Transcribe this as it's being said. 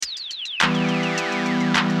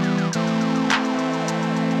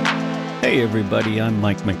Hey everybody, I'm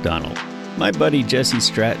Mike McDonald. My buddy Jesse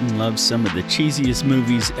Stratton loves some of the cheesiest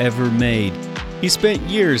movies ever made. He spent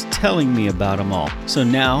years telling me about them all, so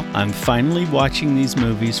now I'm finally watching these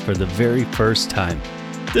movies for the very first time.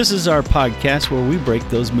 This is our podcast where we break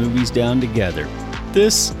those movies down together.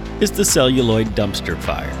 This is the Celluloid Dumpster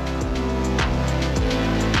Fire.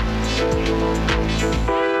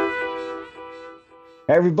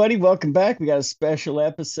 Hey everybody, welcome back. We got a special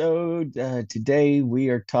episode. Today we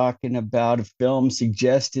are talking about a film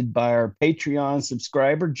suggested by our Patreon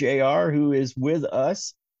subscriber, JR, who is with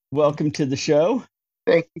us. Welcome to the show.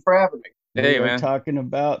 Thank you for having me. Hey, we are talking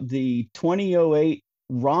about the 2008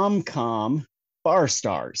 rom-com Far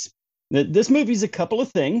Stars. This movie's a couple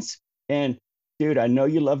of things. And dude, I know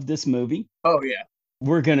you love this movie. Oh, yeah.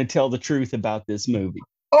 We're going to tell the truth about this movie.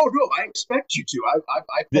 Oh, no, I expect you to.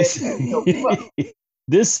 I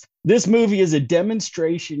This movie is a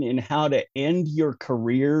demonstration in how to end your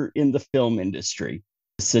career in the film industry.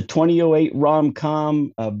 It's a 2008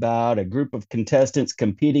 rom-com about a group of contestants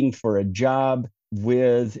competing for a job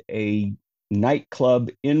with a nightclub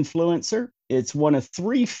influencer. It's one of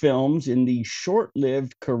three films in the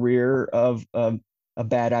short-lived career of a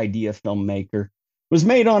bad idea filmmaker. It was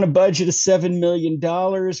made on a budget of $7 million,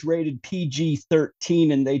 rated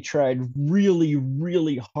PG-13, and they tried really,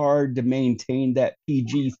 really hard to maintain that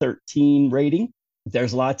PG-13 rating.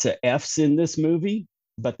 There's lots of F's in this movie,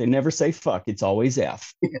 but they never say fuck. It's always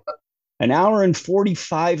F. Yeah. An hour and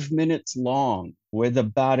 45 minutes long with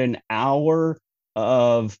about an hour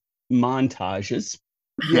of montages.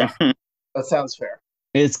 Yeah, that sounds fair.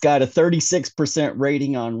 It's got a 36%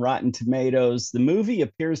 rating on Rotten Tomatoes. The movie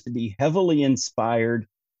appears to be heavily inspired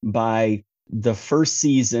by the first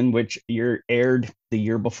season, which aired the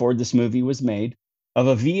year before this movie was made, of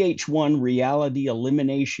a VH1 reality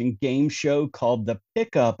elimination game show called The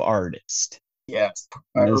Pickup Artist. Yes,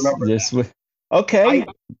 I remember this. Okay.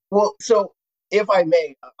 So if I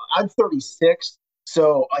may, I'm 36.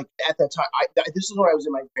 So, like at that time, this is when I was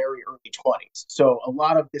in my very early 20s. So a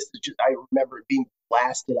lot of this is just I remember it being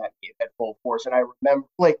blasted at me at full force, and I remember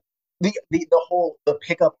like the whole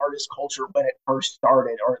pickup artist culture when it first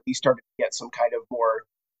started, or at least started to get some kind of more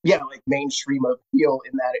like mainstream appeal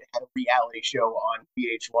in that it had a reality show on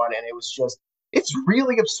VH1, and it's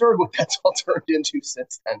really absurd what that's all turned into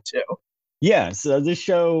since then too. Yeah, so this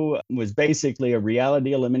show was basically a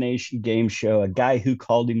reality elimination game show. A guy who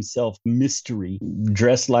called himself Mystery,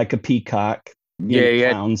 dressed like a peacock in a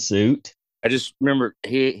clown suit. I just remember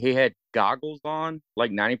he had goggles on like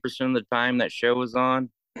 90% of the time that show was on,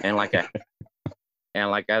 and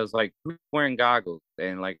I was like, who's wearing goggles?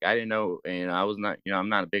 And like I didn't know, and I was not, I'm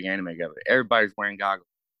not a big anime guy, but everybody's wearing goggles.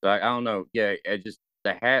 So I don't know. Yeah, it just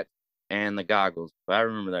the hat and the goggles. But I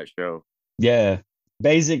remember that show. Yeah.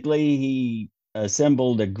 Basically, he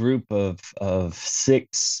assembled a group of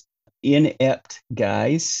six inept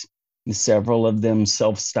guys, several of them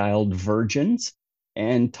self-styled virgins,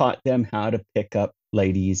 and taught them how to pick up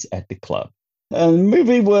ladies at the club. The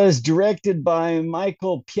movie was directed by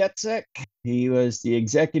Michael Piecyk. He was the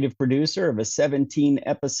executive producer of a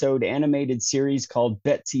 17-episode animated series called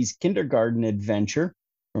Betsy's Kindergarten Adventure.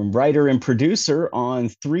 Writer and producer on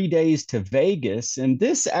 3 Days to Vegas. And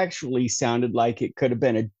this actually sounded like it could have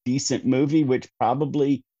been a decent movie, which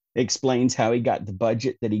probably explains how he got the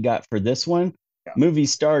budget that he got for this one. Yeah. Movie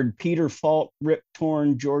starred Peter Falk, Rip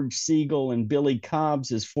Torn, George Segal, and Billy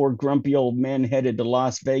Cobbs as four grumpy old men headed to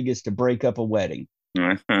Las Vegas to break up a wedding.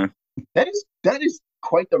 Uh-huh. That is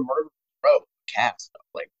quite the murder row cast.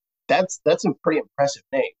 Like that's some pretty impressive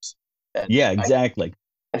names. Yeah, exactly.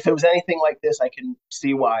 If it was anything like this, I can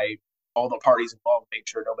see why all the parties involved made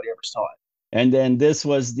sure nobody ever saw it. And then this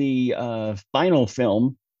was the final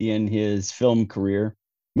film in his film career.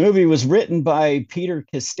 Movie was written by Peter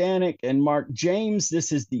Kastanek and Mark James.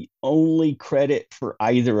 This is the only credit for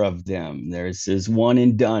either of them. There's is one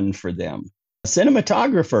and done for them.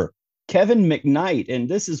 Cinematographer, Kevin McKnight, and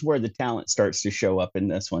this is where the talent starts to show up in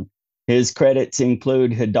this one. His credits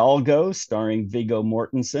include Hidalgo, starring Viggo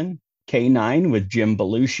Mortensen, K9 with Jim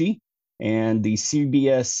Belushi, and the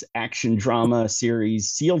CBS action drama series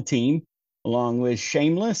SEAL Team, along with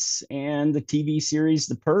Shameless and the TV series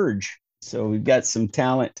The Purge. So we've got some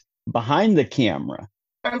talent behind the camera.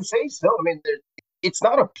 I would say so. I mean, it's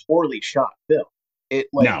not a poorly shot film.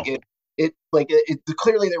 Clearly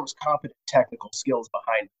there was competent technical skills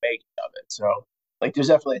behind the making of it. So like, there's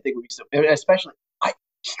definitely, I think, would be some, especially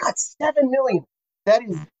he got $7 million. That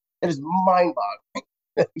is mind-boggling.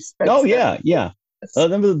 Oh yeah.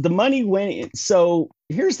 The money went in. So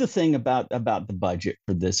here's the thing about the budget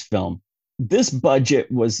for this film. This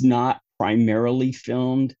budget was not primarily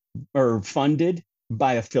filmed or funded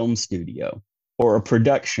by a film studio or a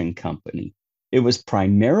production company. It was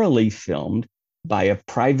primarily filmed by a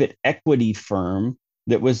private equity firm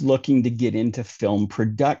that was looking to get into film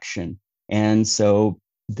production. And so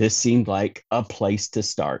this seemed like a place to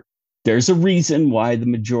start. There's a reason why the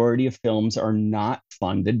majority of films are not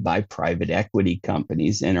funded by private equity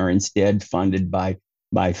companies and are instead funded by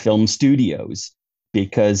film studios,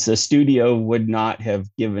 because a studio would not have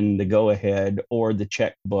given the go ahead or the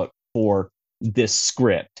checkbook for this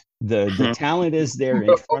script. The talent is there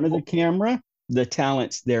in front of the camera, the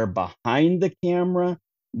talent's there behind the camera.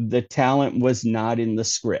 The talent was not in the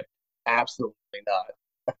script. Absolutely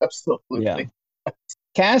not. Absolutely. Yeah.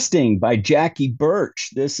 Casting by Jackie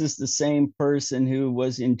Birch. This is the same person who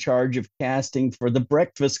was in charge of casting for The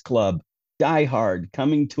Breakfast Club, Die Hard,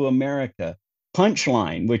 Coming to America,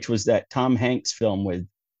 Punchline, which was that Tom Hanks film with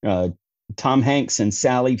Tom Hanks and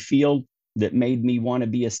Sally Field that made me want to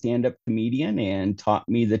be a stand-up comedian and taught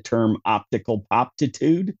me the term optical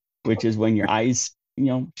poptitude, which is when your eyes,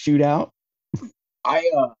 shoot out.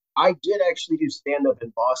 I did actually do stand up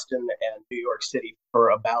in Boston and New York City for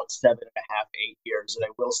about 7.5, 8 years, and I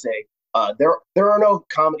will say there are no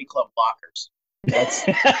comedy club blockers. That's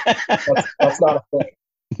not a thing.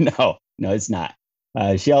 No, it's not.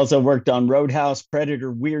 She also worked on Roadhouse,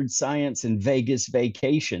 Predator, Weird Science, and Vegas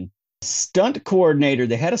Vacation. Stunt coordinator.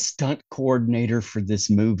 They had a stunt coordinator for this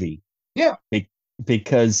movie. Yeah,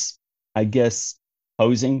 because I guess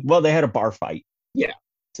posing. Well, they had a bar fight. Yeah.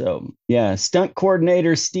 So, yeah, stunt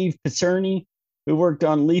coordinator Steve Picerni, who worked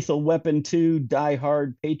on Lethal Weapon 2, Die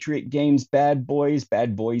Hard, Patriot Games, Bad Boys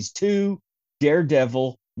 2,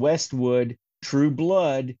 Daredevil, Westwood, True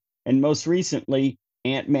Blood, and most recently,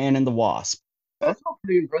 Ant-Man and the Wasp. That's all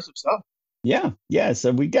pretty impressive stuff. Yeah.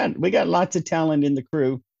 So we got lots of talent in the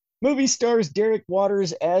crew. Movie stars Derek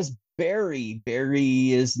Waters as Barry.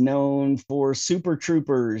 Barry is known for Super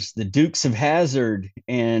Troopers, The Dukes of Hazzard,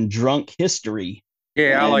 and Drunk History.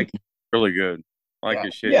 Yeah, I like it. Really good. I like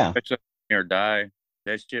his shit. Yeah. Especially Funny or Die.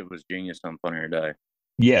 That shit was genius on Funny or Die.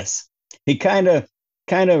 Yes. He kind of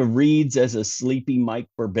reads as a sleepy Mike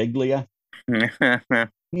Birbiglia.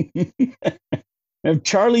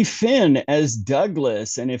 Charlie Finn as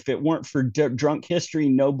Douglas, and if it weren't for Drunk History,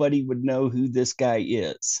 nobody would know who this guy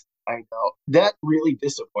is. I know. That really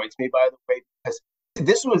disappoints me, by the way, because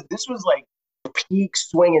this was like peak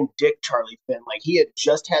swinging dick Charlie Finn. Like, he had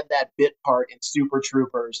just had that bit part in Super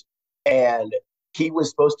Troopers, and he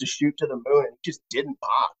was supposed to shoot to the moon, and he just didn't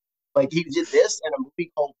pop. Like, he did this in a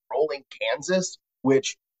movie called Rolling Kansas,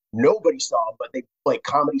 which nobody saw, but they like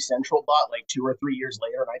Comedy Central bought like 2 or 3 years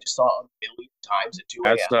later, and I just saw it a million times at 2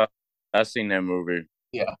 a.m. I've seen that movie.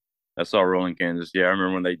 Yeah, I saw Rolling Kansas. Yeah, I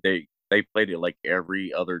remember when they played it like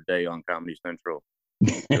every other day on Comedy Central.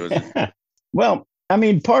 Well, I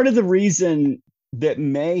mean, part of the reason that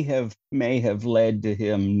may have led to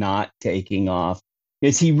him not taking off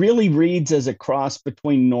is he really reads as a cross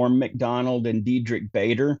between Norm Macdonald and Diedrich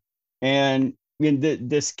Bader, and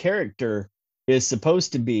this character is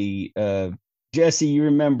supposed to be Jesse. You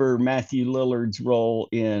remember Matthew Lillard's role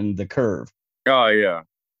in The Curve? Oh yeah,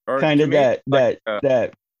 Kind of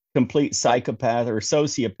that complete psychopath or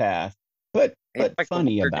sociopath, but like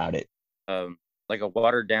funny about it. Like a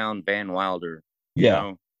watered down Van Wilder.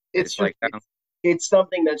 Yeah, it's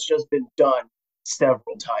something that's just been done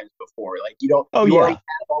several times before. Like, you don't. Oh, you yeah. already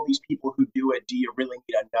have all these people who do it. Do you really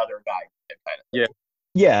need another guy? Kind of thing.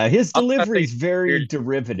 Yeah. His delivery is very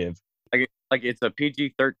derivative. Like it's a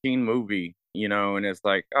PG-13 movie, and it's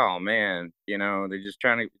like, oh man, they're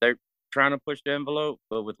trying to push the envelope,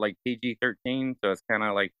 but with like PG-13, so it's kind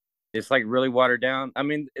of like it's like really watered down. I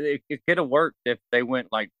mean, it could have worked if they went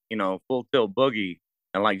like full tilt boogie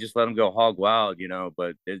and like just let them go hog wild,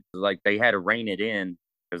 but it's like they had to rein it in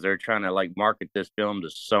because they're trying to like market this film to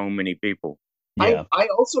so many people. Yeah. I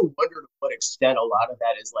also wonder to what extent a lot of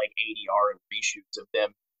that is like ADR and reshoots of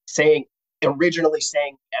them originally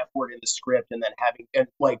saying the F word in the script and then having and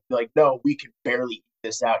like no, we can barely eat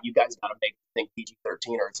this out. You guys got to make the thing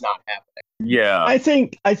PG-13 or it's not happening. Yeah, I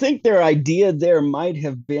think their idea there might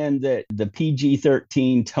have been that the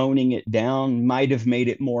PG-13 toning it down might have made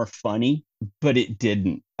it more funny, but it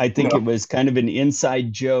didn't. I think it was kind of an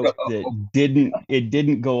inside joke that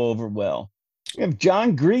didn't go over well. We have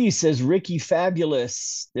John Grease as Ricky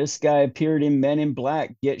Fabulous. This guy appeared in Men in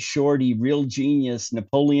Black, Get Shorty, Real Genius,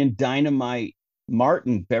 Napoleon Dynamite,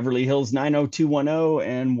 Martin, Beverly Hills 90210,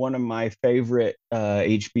 and one of my favorite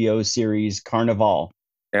HBO series, Carnival.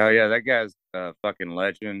 Hell yeah, that guy's a fucking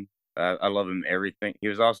legend. I love him everything. He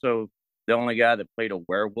was also the only guy that played a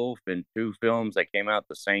werewolf in 2 films that came out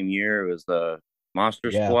the same year. It was the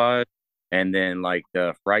Monster Squad and then like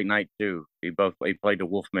the Fright Night 2. He played the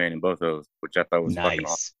Wolfman in both of those, which I thought was fucking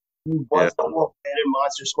awesome. Nice. He Yeah. was the Wolfman in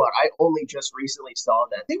Monster Squad. I only just recently saw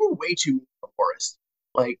that. They were way too forest.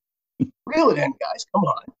 Like, reel it in, guys. Come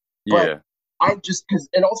on. But Yeah. I just because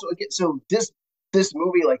and also again, so this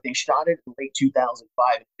movie, like they shot it in late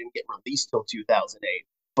 2005. It didn't get released till 2008.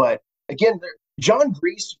 But again, John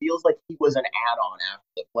Grease feels like he was an add-on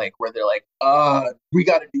after, like where they're like, we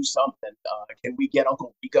got to do something. Can we get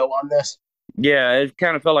Uncle Rico on this? Yeah, it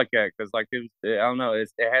kind of felt like that because, like, I don't know, it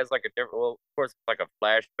has like a different. Well, of course, it's like a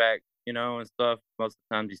flashback, and stuff. Most of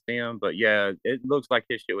the times you see him, but yeah, it looks like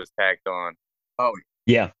his shit was tacked on. Oh,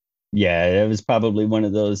 Yeah. Yeah, it was probably one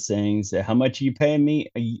of those things. How much are you paying me?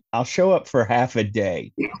 I'll show up for half a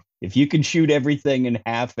day. yeah, If you can shoot everything in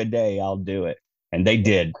half a day, I'll do it. And they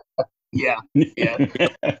did. yeah.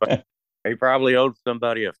 He probably owed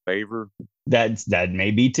somebody a favor. That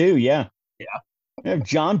may be too. Yeah. Yeah. We have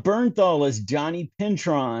John Bernthal as Johnny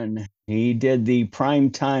Pentron. He did the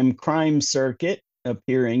primetime crime circuit,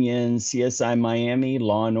 appearing in CSI Miami,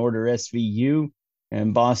 Law and Order SVU,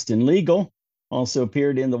 and Boston Legal. Also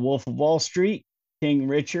appeared in The Wolf of Wall Street, King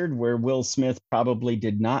Richard, where Will Smith probably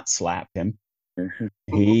did not slap him.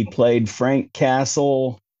 He played Frank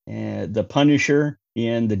Castle, the Punisher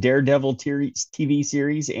in the Daredevil TV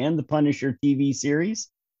series and the Punisher TV series,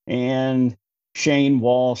 and Shane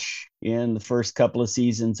Walsh in the first couple of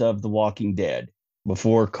seasons of The Walking Dead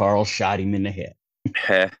before Carl shot him in the head.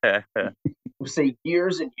 Say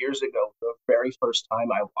years and years ago, the very first time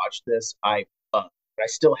I watched this, I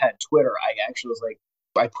still had Twitter. I actually was like,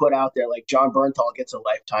 I put out there like John Bernthal gets a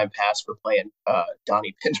lifetime pass for playing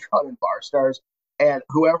Donnie Pentron in Bar Stars, and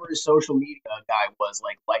whoever his social media guy was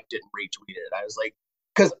like liked it and retweeted it. I was like,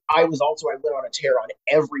 because I went on a tear on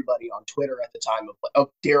everybody on Twitter at the time of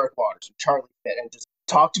Derek Waters, Charlie Pitt, and just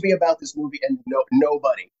talk to me about this movie, and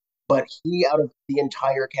nobody, but he out of the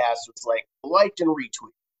entire cast was like liked and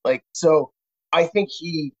retweeted. Like, so I think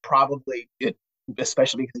he probably did,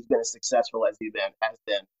 especially because he's been as successful as he has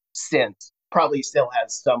been since, probably still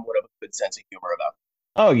has somewhat of a good sense of humor about it.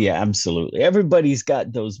 Oh, yeah, absolutely. Everybody's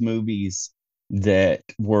got those movies that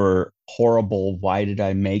were horrible. Why did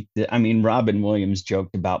I make that? I mean, Robin Williams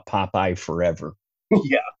joked about Popeye forever.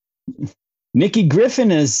 Yeah. Nikki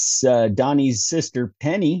Griffin is Donnie's sister,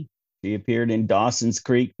 Penny. She appeared in Dawson's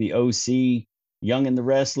Creek, The OC, Young and the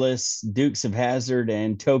Restless, Dukes of Hazzard,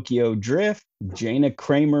 and Tokyo Drift. Jana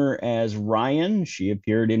Kramer as Ryan. She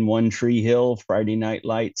appeared in One Tree Hill, Friday Night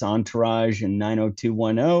Lights, Entourage, and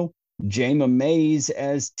 90210. Jayma Mays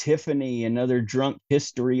as Tiffany, another Drunk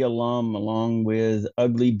History alum, along with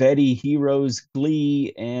Ugly Betty, Heroes,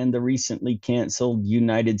 Glee, and the recently canceled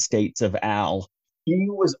United States of Al. He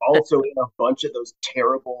was also in a bunch of those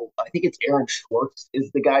terrible, I think it's Aaron Schwartz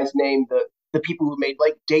is the guy's name, the people who made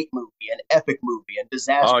like Date Movie and Epic Movie and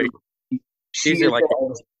Disaster Movie. She is like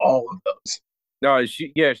in all of those. No,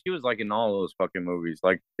 she was like in all those fucking movies.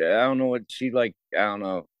 Like, I don't know what she like. I don't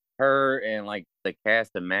know, her and like the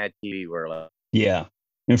cast of Mad TV were like. Yeah,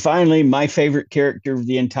 and finally, my favorite character of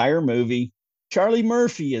the entire movie, Charlie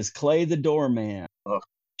Murphy, as Clay the Doorman. Oh.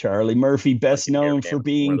 Charlie Murphy, best known for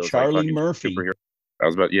being Charlie like, Murphy. I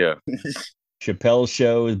was about, yeah. Chappelle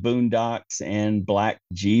Show, Boondocks, and Black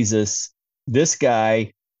Jesus. This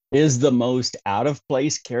guy is the most out of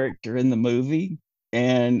place character in the movie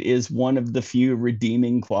and is one of the few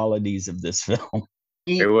redeeming qualities of this film.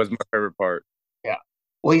 It was my favorite part. Yeah.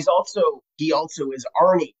 Well, he also is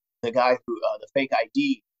Arnie, the guy who the fake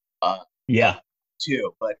ID. Yeah.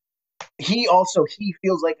 Too, but he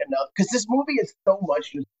feels like enough because this movie is so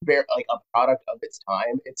much just very like a product of its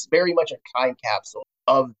time. It's very much a time capsule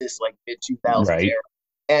of this like mid 2000s era,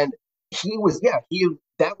 and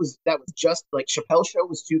that was just like Chappelle Show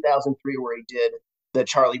was 2003 where he did the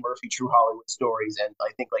Charlie Murphy True Hollywood Stories, and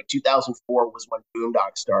I think like 2004 was when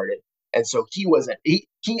Boondock started, and so he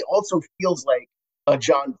also feels like a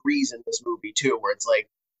John Grease in this movie too, where it's like,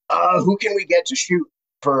 who can we get to shoot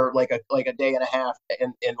for like a day and a half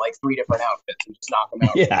in like 3 different outfits and just knock them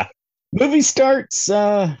out. Yeah. Movie starts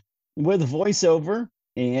with a voiceover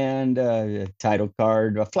and a title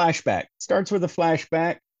card, a flashback. Starts with a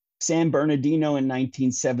flashback. San Bernardino in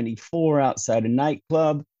 1974 outside a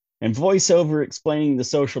nightclub, and voiceover explaining the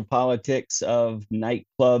social politics of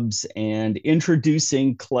nightclubs and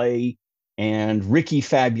introducing Clay and Ricky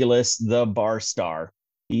Fabulous, the bar star.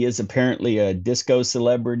 He is apparently a disco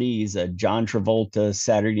celebrity. He's a John Travolta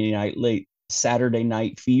Saturday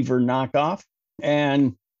Night Fever knockoff.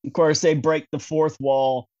 And of course, they break the fourth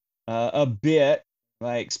wall a bit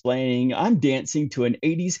by explaining, I'm dancing to an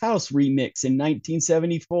 80s house remix in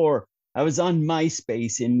 1974. I was on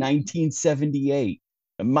MySpace in 1978.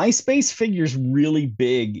 MySpace figures really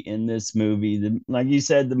big in this movie. Like you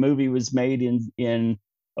said, the movie was made in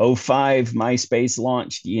 '05. MySpace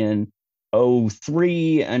launched in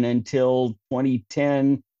 '03, and until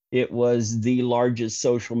 2010, it was the largest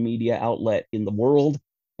social media outlet in the world.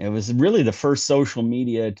 It was really the first social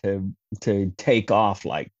media to take off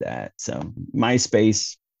like that. So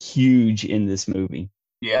MySpace huge in this movie.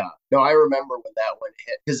 Yeah. No, I remember when that one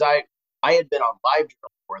hit because I had been on LiveJournal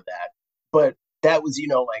before that, but that was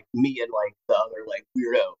like me and like the other like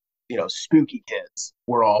weirdo spooky kids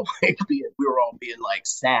were all we were all being like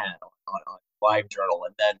sad on LiveJournal,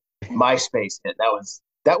 and then MySpace hit.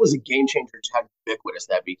 That was a game changer to how ubiquitous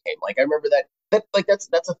that became. Like I remember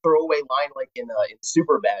that's a throwaway line like in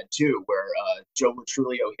Superbad too, where Joe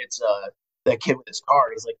Latrulio hits that kid with his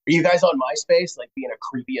car. He's like, "Are you guys on MySpace?" Like being a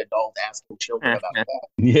creepy adult asking children about that.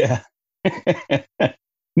 Yeah.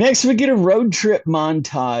 Next, we get a road trip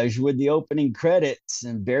montage with the opening credits,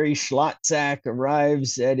 and Barry Schlotzak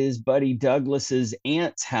arrives at his buddy Douglas's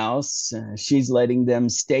aunt's house. She's letting them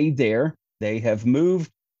stay there. They have moved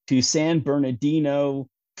to San Bernardino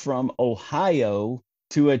from Ohio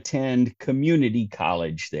to attend community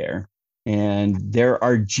college there. And there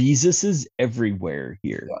are Jesuses everywhere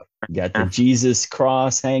here. We got the Jesus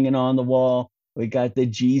cross hanging on the wall. We got the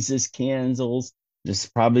Jesus candles. There's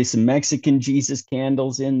probably some Mexican Jesus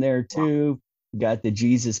candles in there too. We got the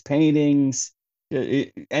Jesus paintings.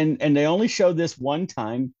 And they only show this one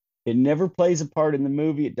time. It never plays a part in the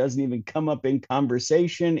movie. It doesn't even come up in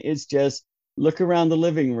conversation. It's just look around the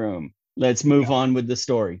living room. Let's move on with the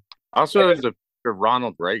story. Also, there's a picture of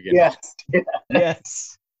Ronald Reagan. Yes.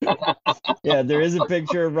 Yes. Yeah, there is a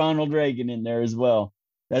picture of Ronald Reagan in there as well.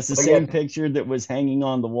 That's the same picture that was hanging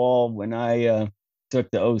on the wall when I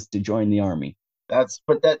took the oath to join the army. That is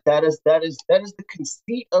the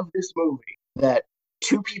conceit of this movie, that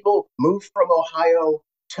two people moved from Ohio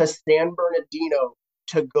to San Bernardino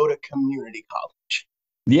to go to community college.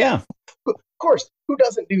 Yeah. Of course, who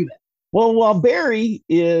doesn't do that? Well, while Barry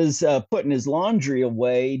is putting his laundry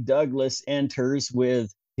away, Douglas enters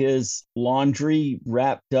with his laundry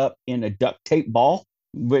wrapped up in a duct tape ball,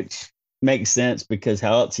 which makes sense because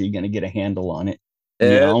how else are you going to get a handle on it?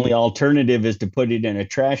 The only alternative is to put it in a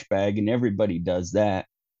trash bag, and everybody does that.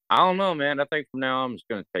 I don't know, man. I think from now I'm just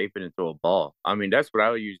gonna tape it into a ball. I mean, that's what I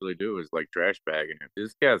would usually do is like trash bagging it.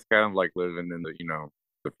 This guy's kind of like living in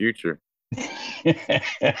the future.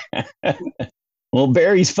 Well,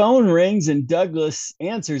 Barry's phone rings and Douglas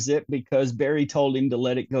answers it because Barry told him to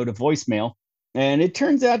let it go to voicemail. And it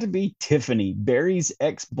turns out to be Tiffany, Barry's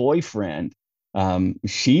ex-boyfriend.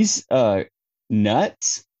 She's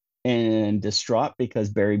nuts and distraught because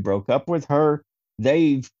Barry broke up with her.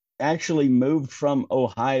 They've actually moved from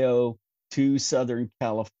Ohio to Southern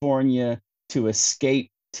California to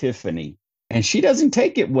escape Tiffany. And she doesn't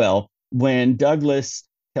take it well when Douglas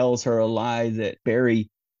tells her a lie that Barry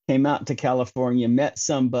came out to California, met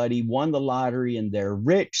somebody, won the lottery, and they're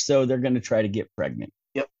rich, so they're going to try to get pregnant.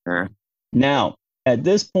 Yep. Now, at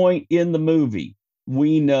this point in the movie,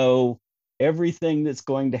 we know everything that's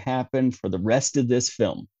going to happen for the rest of this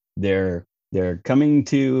film. They're coming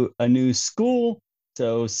to a new school,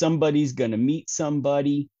 so somebody's going to meet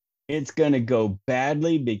somebody. It's going to go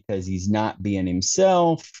badly because he's not being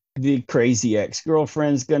himself. The crazy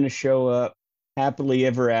ex-girlfriend's going to show up. Happily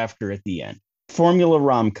ever after at the end. Formula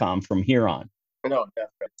rom-com from here on. No,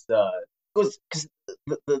 definitely. Because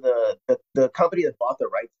the company that bought the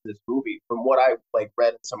rights to this movie, from what I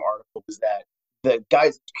read in some article, was that the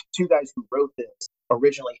two guys who wrote this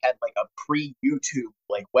originally had like a pre-YouTube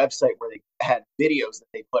website where they had videos that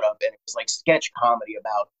they put up, and it was like sketch comedy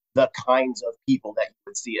about the kinds of people that you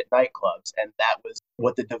would see at nightclubs, and that was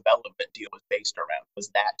what the development deal was based around, was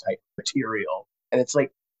that type of material. And it's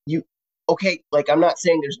like, okay, I'm not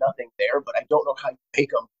saying there's nothing there, but I don't know how you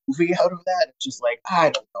make a movie out of that. It's just like, I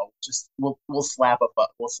don't know, just we'll slap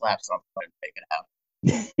something and make it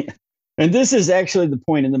happen. And this is actually the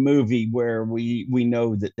point in the movie where we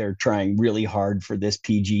know that they're trying really hard for this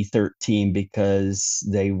PG-13 because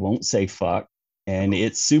they won't say fuck. And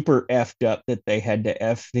it's super effed up that they had to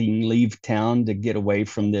effing leave town to get away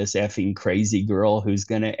from this effing crazy girl who's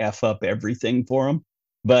going to F up everything for them.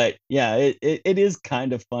 But yeah, it is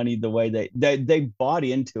kind of funny the way they bought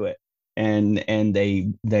into it and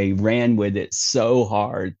they ran with it so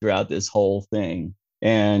hard throughout this whole thing.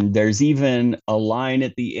 And there's even a line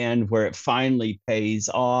at the end where it finally pays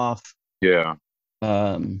off. Yeah.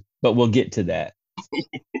 But we'll get to that.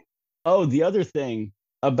 Oh, the other thing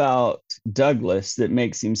about Douglas that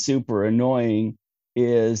makes him super annoying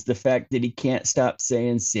is the fact that he can't stop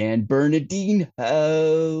saying San Bernardino.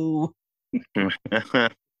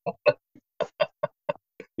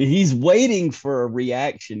 He's waiting for a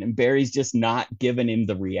reaction, and Barry's just not giving him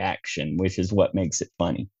the reaction, which is what makes it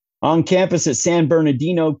funny. On campus at San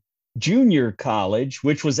Bernardino Junior College,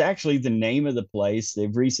 which was actually the name of the place,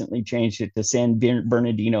 they've recently changed it to San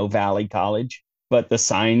Bernardino Valley College, but the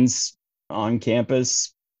signs on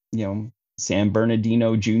campus, San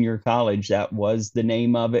Bernardino Junior College, that was the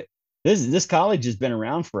name of it. This college has been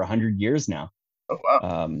around for 100 years now. Oh,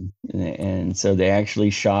 wow. And so they actually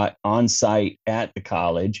shot on site at the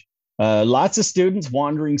college. Lots of students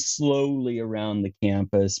wandering slowly around the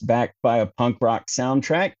campus, backed by a punk rock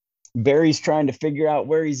soundtrack. Barry's trying to figure out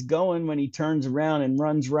where he's going when he turns around and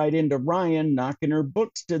runs right into Ryan, knocking her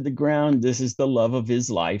books to the ground. This is the love of his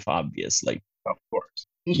life, obviously. Of course.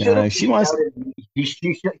 He should have she wants. He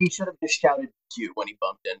should have just shouted Q when he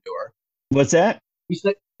bumped into her. What's that?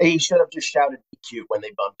 He should have just shouted Q when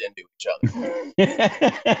they bumped into each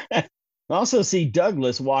other. Also see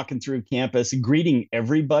Douglas walking through campus, greeting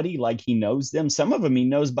everybody like he knows them. Some of them he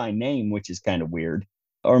knows by name, which is kind of weird.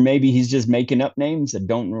 Or maybe he's just making up names that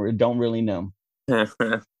don't really know.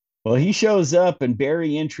 Well, he shows up and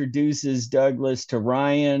Barry introduces Douglas to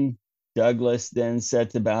Ryan. Douglas then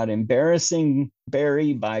sets about embarrassing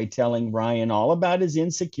Barry by telling Ryan all about his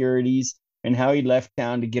insecurities and how he left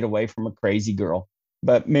town to get away from a crazy girl.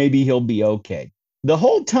 But maybe he'll be okay. The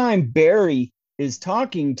whole time Barry is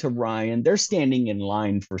talking to Ryan, they're standing in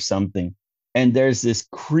line for something. And there's this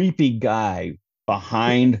creepy guy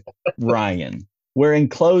behind Ryan wearing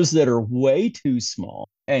clothes that are way too small.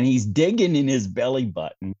 And he's digging in his belly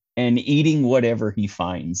button and eating whatever he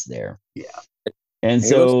finds there. Yeah. And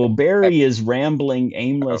so Barry is rambling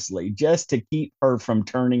aimlessly just to keep her from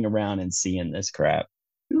turning around and seeing this crap.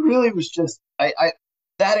 It really was just,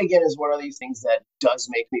 that again is one of these things that does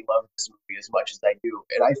make me love this movie as much as I do.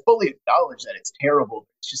 And I fully acknowledge that it's terrible.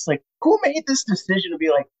 It's just like, who made this decision to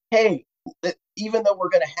be like, hey, even though we're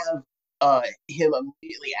going to have him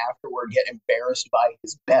immediately afterward get embarrassed by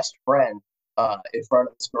his best friend in front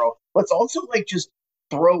of this girl, let's also like just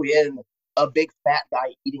throw in a big fat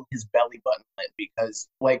guy eating his belly button, because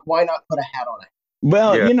like, why not put a hat on it?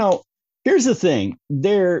 Well, here's the thing.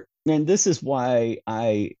 And this is why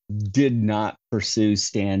I did not pursue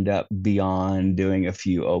stand up beyond doing a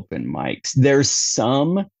few open mics. There's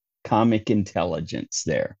some comic intelligence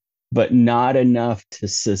there, but not enough to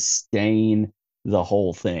sustain the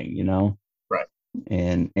whole thing, Right.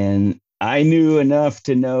 And I knew enough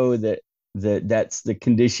to know that's the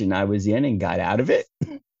condition I was in and got out of it.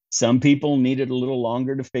 Some people needed a little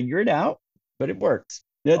longer to figure it out, but it works.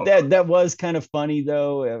 That was kind of funny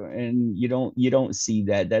though, and you don't see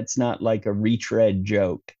that. That's not like a retread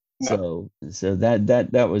joke. No. So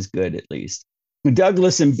that was good at least.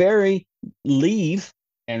 Douglas and Barry leave,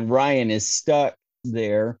 and Ryan is stuck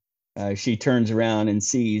there. She turns around and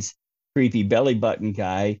sees creepy belly button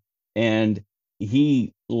guy, and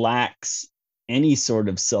he lacks any sort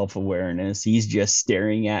of self-awareness. He's just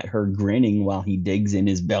staring at her, grinning while he digs in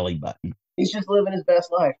his belly button. He's just living his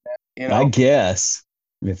best life, man. I guess.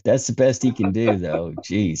 If that's the best he can do, though,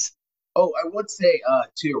 geez. Oh, I would say,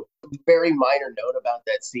 too, very minor note about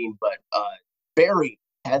that scene, but Barry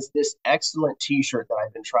has this excellent T-shirt that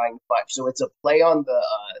I've been trying to find. So it's a play on the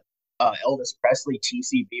Elvis Presley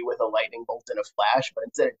TCB with a lightning bolt and a flash, but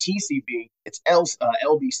instead of TCB, it's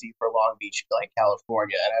LBC for Long Beach, like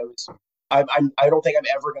California. And I don't think I'm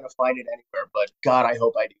ever going to find it anywhere, but God, I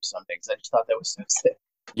hope I do someday, because I just thought that was so sick.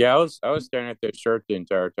 Yeah, I was staring at that shirt the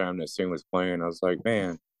entire time that scene was playing. I was like,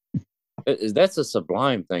 man, that's a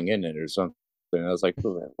Sublime thing, isn't it, or something? I was like,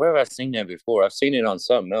 where have I seen that before? I've seen it on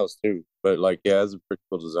something else too, but like, yeah, it's a pretty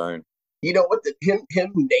cool design. You know what? Him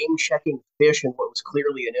name checking Fish and what was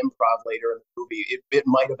clearly an improv later in the movie, it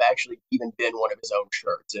might have actually even been one of his own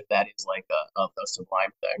shirts, if that is like a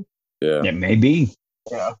Sublime thing. Yeah, it may be.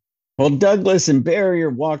 Yeah. Well, Douglas and Barry are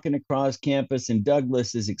walking across campus, and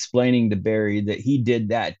Douglas is explaining to Barry that he did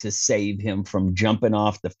that to save him from jumping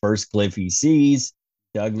off the first cliff he sees.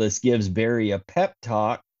 Douglas gives Barry a pep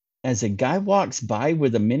talk as a guy walks by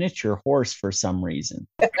with a miniature horse for some reason.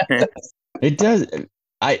 It does.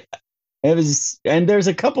 And there's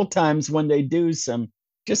a couple times when they do some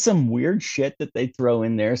weird shit that they throw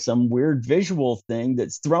in there, some weird visual thing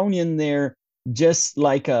that's thrown in there, just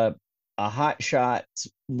like a hot shot.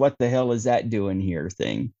 What the hell is that doing here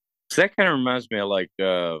thing? So that kind of reminds me of like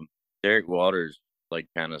Derek Waters, like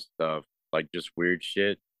kind of stuff, like just weird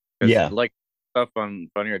shit. Yeah. Like stuff on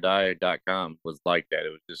funnyordie.com was like that.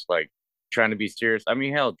 It was just like trying to be serious. I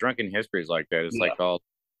mean, hell, Drunken History is like that. It's like all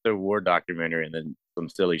the war documentary, and then some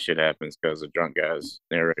silly shit happens because the drunk guy's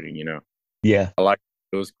narrating, Yeah. I like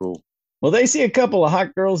it. It was cool. Well, they see a couple of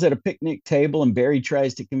hot girls at a picnic table, and Barry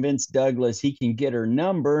tries to convince Douglas he can get her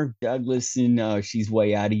number. Douglas, she's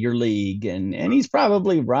way out of your league, and he's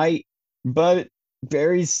probably right. But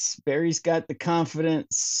Barry's got the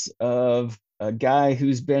confidence of a guy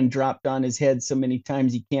who's been dropped on his head so many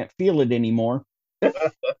times he can't feel it anymore.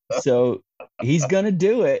 So he's gonna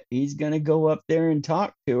do it. He's gonna go up there and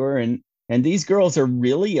talk to her, and these girls are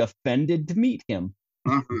really offended to meet him.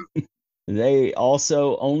 They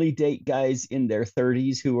also only date guys in their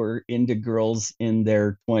 30s who are into girls in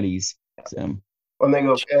their 20s. So When they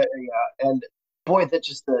go, yeah, and boy, that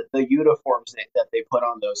just the uniforms that they put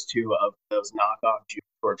on those two of those knockoff Juice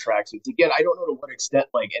tracksuits. Again, I don't know to what extent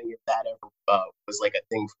like any of that ever was like a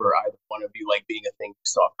thing for either one of you, like being a thing you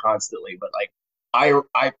saw constantly. But like I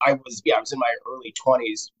was in my early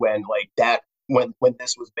 20s when like that when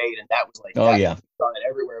this was made, and that was like oh yeah, saw it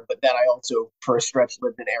everywhere. But then I also for a stretch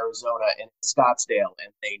lived in Arizona and Scottsdale,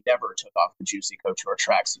 and they never took off the Juicy Couture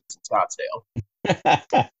tracksuits in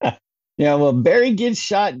Scottsdale. Yeah, well, Barry gets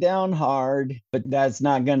shot down hard, but that's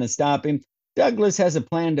not going to stop him. Douglas has a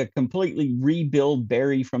plan to completely rebuild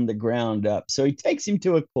Barry from the ground up. So he takes him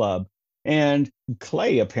to a club, and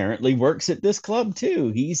Clay apparently works at this club too.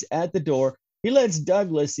 He's at the door. He lets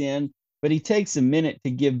Douglas in, but he takes a minute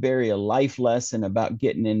to give Barry a life lesson about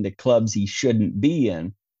getting into clubs he shouldn't be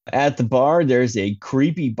in. At the bar, there's a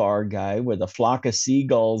creepy bar guy with a flock of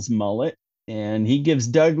seagulls mullet, and he gives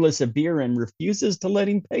Douglas a beer and refuses to let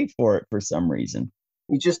him pay for it for some reason.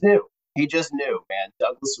 He just knew. He just knew, man.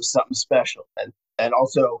 Douglas was something special, and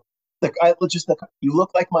also you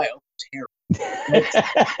look like my Uncle Terry.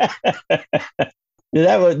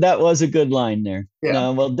 That was a good line there. Yeah.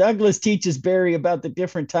 Well, Douglas teaches Barry about the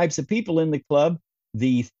different types of people in the club,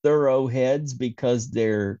 the thoroughheads, because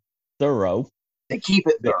they're thorough. They keep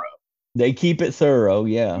it thorough. They keep it thorough,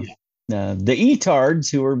 yeah. The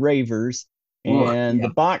etards, who are ravers, and the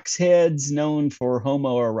box heads, known for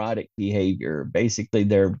homoerotic behavior. Basically,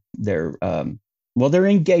 they're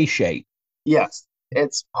in gay shape. Yes,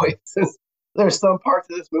 there's some parts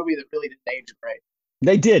of this movie that really didn't age great.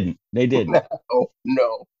 They didn't. Oh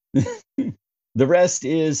no. The rest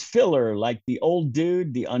is filler, like the old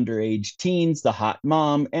dude, the underage teens, the hot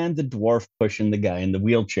mom, and the dwarf pushing the guy in the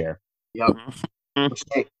wheelchair. Yep.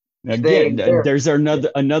 Again, there's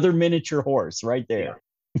another miniature horse right there.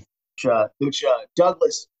 Yeah. Which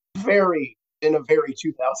Douglas in a very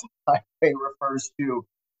 2005 way refers to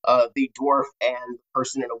the dwarf and the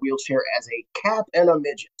person in a wheelchair as a cap and a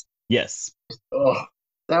midget. Yes. Oh,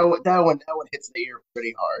 that one hits the ear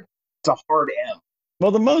pretty hard. It's a hard M.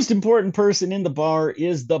 Well, the most important person in the bar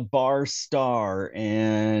is the bar star,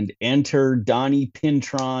 and enter Donnie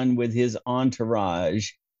Pintron with his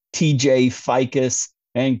entourage, TJ Ficus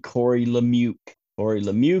and Corey Lemieux. Corey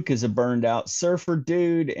Lemieux is a burned out surfer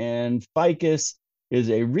dude, and Ficus is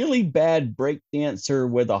a really bad break dancer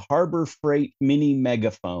with a Harbor Freight mini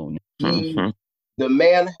megaphone. The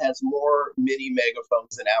man has more mini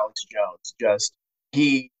megaphones than Alex Jones.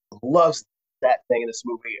 He loves that thing in this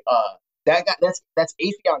movie. That guy, that's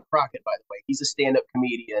Afion Crockett, by the way. He's a stand-up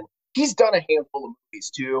comedian. He's done a handful of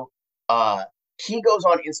movies too. He goes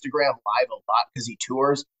on Instagram Live a lot because he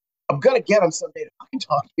tours. I'm gonna get him someday to fucking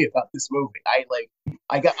talk to me about this movie.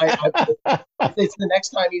 It's the next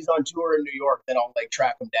time he's on tour in New York, then I'll like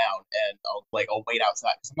track him down and I'll wait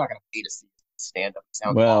outside because I'm not gonna pay to see stand-up.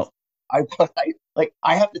 Well, awesome.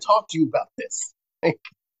 I have to talk to you about this.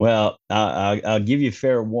 Well, I'll give you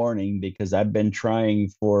fair warning because I've been trying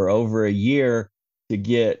for over a year to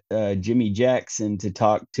get Jimmy Jackson to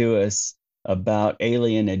talk to us about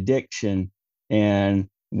Alien Addiction. And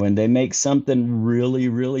when they make something really,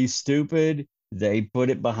 really stupid, they put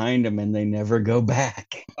it behind them and they never go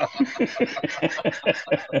back.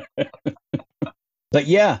 But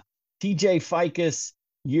yeah, TJ Ficus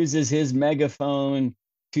uses his megaphone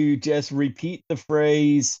to just repeat the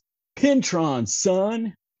phrase, Pintron,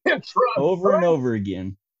 son, over and over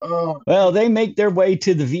again. Well, they make their way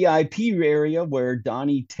to the VIP area where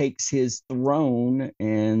Donnie takes his throne,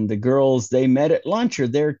 and the girls they met at lunch are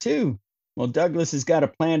there too. Well, Douglas has got a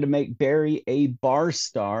plan to make Barry a bar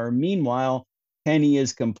star. Meanwhile, Penny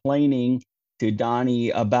is complaining to Donnie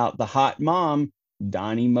about the hot mom.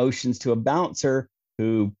 Donnie motions to a bouncer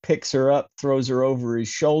who picks her up, throws her over his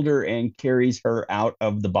shoulder, and carries her out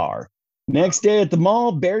of the bar. Next day at the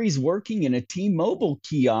mall, Barry's working in a T-Mobile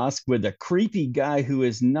kiosk with a creepy guy who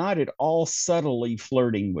is not at all subtly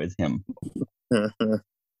flirting with him.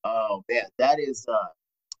 Oh man, that is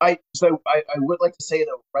I would like to say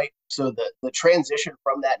though, right? So the transition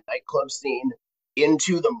from that nightclub scene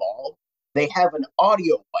into the mall, they have an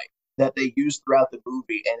audio wipe that they use throughout the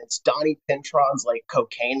movie, and it's Donnie Pentron's like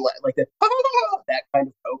cocaine, like that kind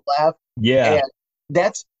of coke laugh. Yeah. And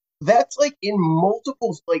that's like in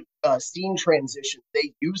multiple like scene transitions.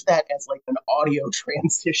 They use that as like an audio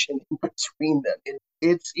transition in between them.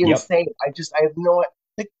 It's insane. Yep. I have no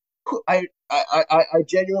like I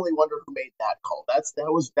genuinely wonder who made that call. That's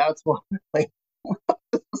one like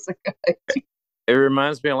it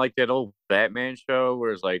reminds me of like that old Batman show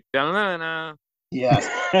where it's like da-na-na. Yeah.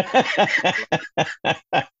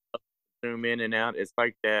 Zoom in and out. It's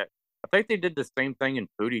like that. I think they did the same thing in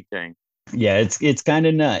Pootie Tang. Yeah, it's kind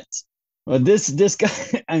of nuts. Well, this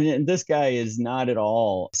guy, I mean, this guy is not at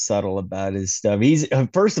all subtle about his stuff. He's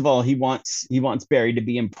first of all, he wants Barry to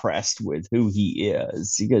be impressed with who he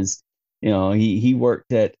is, because he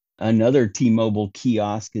worked at another T-Mobile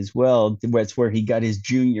kiosk as well. That's where he got his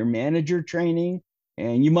junior manager training.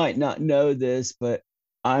 And you might not know this, but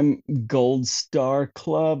I'm Gold Star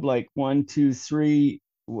Club, like 1, 2, 3.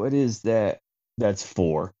 What is that? That's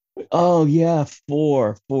 4. Oh yeah,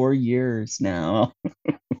 4 years now.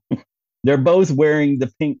 They're both wearing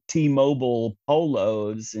the pink T-Mobile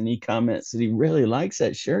polos, and he comments that he really likes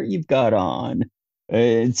that shirt you've got on.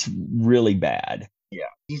 It's really bad.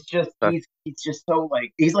 Yeah, he's just so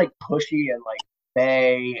like he's like pushy and like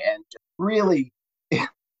fey and just really.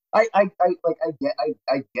 I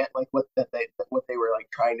get like what they were like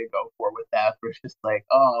trying to go for with that, but it's just like,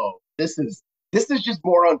 oh, this is just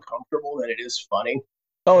more uncomfortable than it is funny.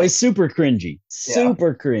 Oh, it's super cringy.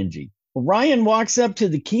 Super cringy. Ryan walks up to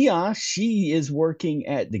the kiosk. She is working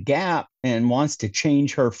at the Gap and wants to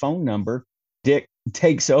change her phone number. Dick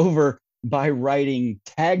takes over by writing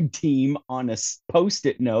tag team on a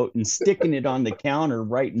Post-it note and sticking it on the counter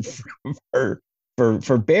right in front of her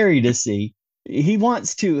for Barry to see. He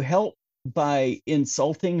wants to help by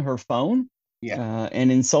insulting her phone,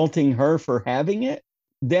 and insulting her for having it.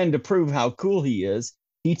 Then, to prove how cool he is,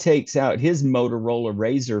 he takes out his Motorola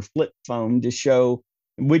Razr flip phone to show,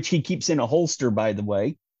 which he keeps in a holster, by the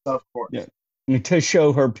way. Of course. Yeah. To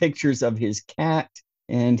show her pictures of his cat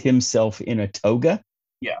and himself in a toga.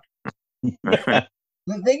 Yeah. The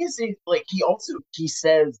thing is, he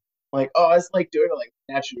says, like, oh, it's like doing like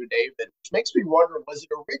Statue of David, which makes me wonder, was it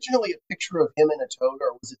originally a picture of him in a toga,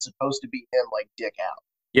 or was it supposed to be him like dick out?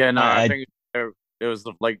 Yeah, no, I think it was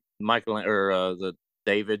like Michael or the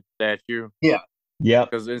David statue. Yeah. Yeah.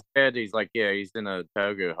 Because instead he's like, he's in a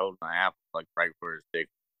toga holding an apple like right for his dick.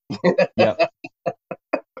 Yep.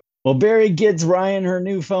 Well, Barry gets Ryan her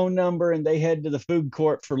new phone number, and they head to the food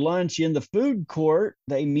court for lunch. In the food court,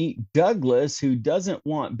 they meet Douglas, who doesn't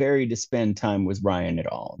want Barry to spend time with Ryan at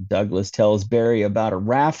all. Douglas tells Barry about a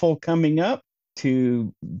raffle coming up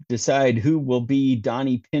to decide who will be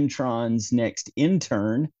Donnie Pentron's next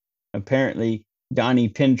intern. Apparently, Donnie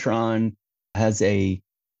Pentron has a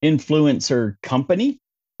influencer company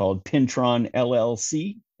called Pentron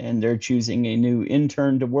LLC, and they're choosing a new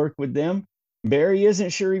intern to work with them. Barry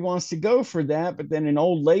isn't sure he wants to go for that, but then an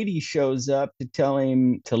old lady shows up to tell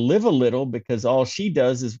him to live a little, because all she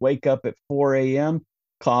does is wake up at 4 a.m.,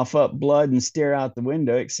 cough up blood, and stare out the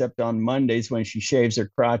window, except on Mondays when she shaves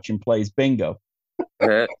her crotch and plays bingo.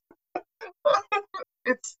 It's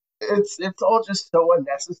all just so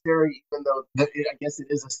unnecessary, even though I guess it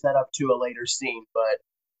is a setup to a later scene. But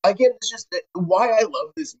again, it's just that why I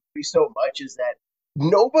love this movie so much is that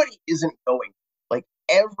nobody isn't going.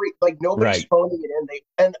 Nobody's phoning it in.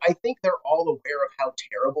 And I think they're all aware of how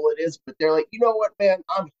terrible it is, but they're like, you know what, man,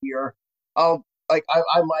 I'm here. I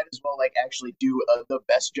might as well like actually do the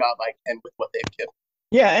best job I can with what they've given.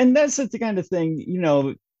 Yeah, and that's the kind of thing,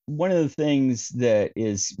 one of the things that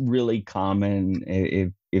is really common,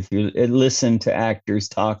 if you listen to actors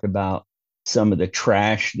talk about some of the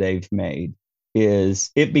trash they've made,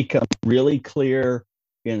 is it becomes really clear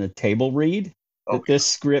in the table read that this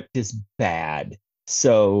script is bad.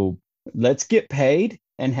 So let's get paid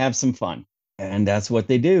and have some fun. And that's what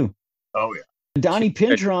they do. Oh, yeah. Donnie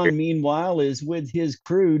Pentron, meanwhile, is with his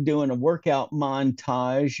crew doing a workout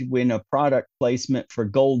montage in a product placement for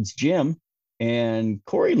Gold's Gym. And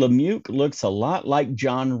Corey Lemieux looks a lot like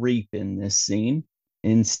John Reep in this scene.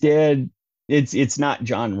 Instead, it's not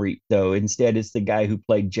John Reep, though. Instead, it's the guy who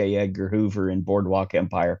played J. Edgar Hoover in Boardwalk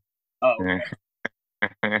Empire. Oh, okay.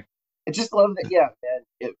 I just love that. Yeah, man.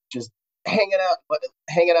 It just hanging out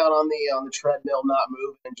on the treadmill, not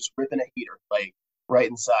moving, and just ripping a heater like right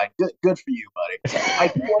inside. Good for you, buddy.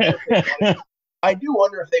 I do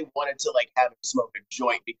wonder if they wanted to like have him smoke a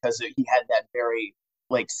joint, because he had that very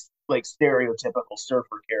like stereotypical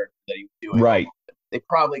surfer character that he was doing. Right. They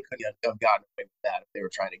probably couldn't have gotten away with that if they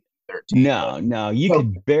were trying to get 13. No, you So-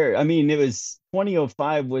 could bear. I mean, it was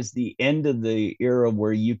 2005 was the end of the era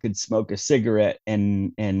where you could smoke a cigarette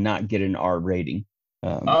and not get an R rating.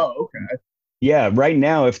 Oh, okay. Yeah, right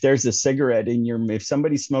now, if there's a cigarette if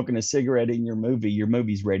somebody's smoking a cigarette in your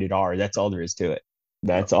movie's rated R. That's all there is to it.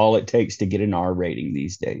 That's all it takes to get an R rating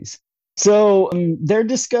these days. So they're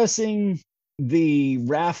discussing the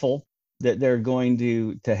raffle that they're going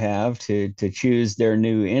to have to choose their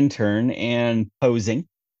new intern and posing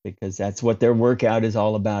because that's what their workout is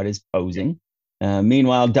all about is posing.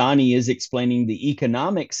 Meanwhile, Donnie is explaining the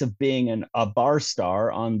economics of being a bar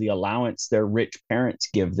star on the allowance their rich parents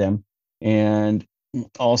give them, and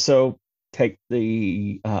also take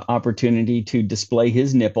the opportunity to display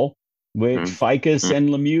his nipple, which Ficus and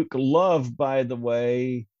Lemieux love, by the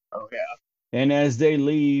way. Oh yeah. And as they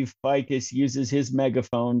leave, Ficus uses his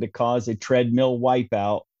megaphone to cause a treadmill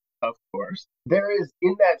wipeout. Of course. There is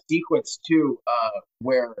in that sequence too,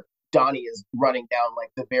 where Donnie is running down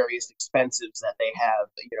like the various expenses that they have,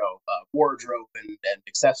 wardrobe and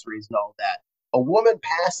accessories and all that. A woman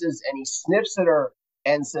passes and he sniffs at her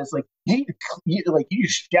and says, like, you need to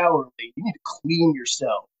shower, lady. You need to clean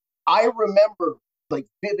yourself. I remember like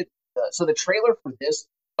vivid. So the trailer for this,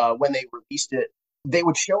 when they released it, they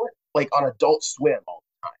would show it like on Adult Swim all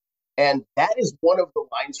the time. And that is one of the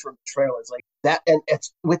lines from the trailer. It's like that, and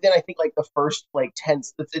it's within I think like the first like 10.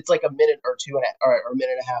 It's like a minute or two or a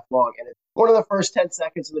minute and a half long, and one of the first 10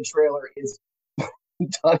 seconds of the trailer is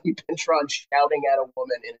Donnie Pentron shouting at a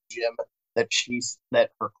woman in a gym that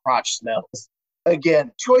her crotch smells.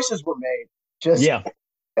 Again, choices were made. Just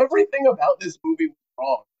everything about this movie was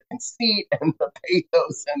wrong. The conceit and the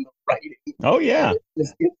pathos and the writing. Oh yeah.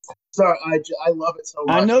 Sorry, I love it so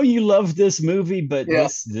much. I know you love this movie, but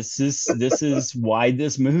this is why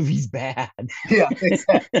this movie's bad. Yeah,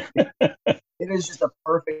 exactly. It is just a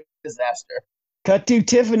perfect disaster. Cut to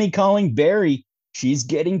Tiffany calling Barry. She's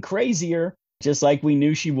getting crazier, just like we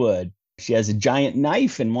knew she would. She has a giant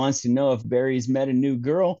knife and wants to know if Barry's met a new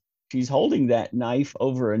girl. She's holding that knife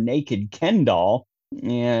over a naked Ken doll.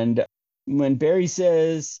 And when Barry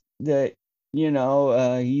says that, he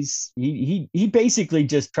basically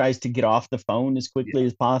just tries to get off the phone as quickly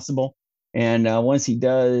as possible. And once he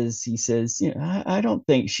does, he says, I don't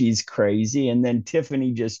think she's crazy. And then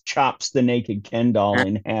Tiffany just chops the naked Ken doll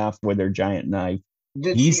in half with her giant knife.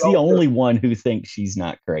 He's the only one who thinks she's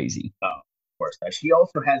not crazy. Oh, of course. She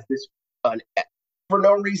also has this, for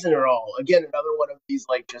no reason at all. Again, another one of these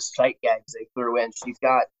like just sight gags they threw in. She's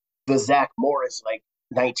got the Zach Morris like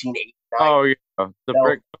 1989. Oh yeah, the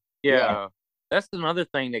brick. Yeah, that's another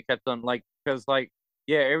thing they kept on like because like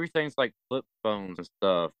everything's like flip phones and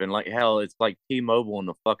stuff, and like hell, it's like T-Mobile in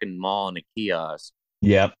the fucking mall and a kiosk.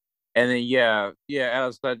 Yep. And then all of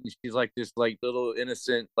a sudden she's like this like little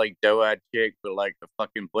innocent like doe-eyed chick with like a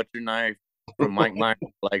fucking butcher knife from Mike Myers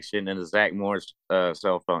collection and a Zach Morris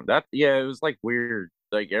cell phone. It was like weird,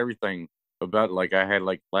 like everything about like I had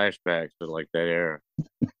like flashbacks to like that era.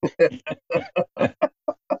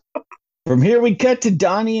 From here, we cut to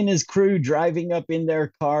Donnie and his crew driving up in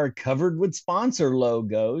their car covered with sponsor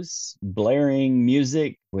logos, blaring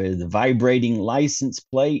music with vibrating license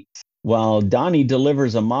plate, while Donnie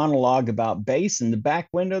delivers a monologue about bass and the back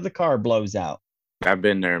window of the car blows out. I've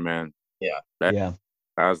been there, man. Yeah.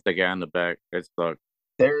 I was the guy in the back. It sucked.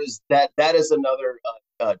 There's that is another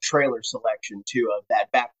trailer selection too of that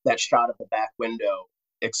shot of the back window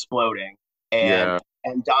exploding and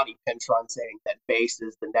Donnie Pentron saying that bass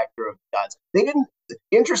is the nectar of the gods. They didn't,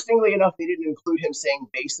 interestingly enough, they didn't include him saying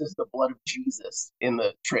bass is the blood of Jesus in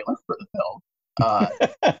the trailer for the film.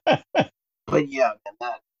 But yeah,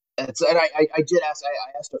 man, I did ask.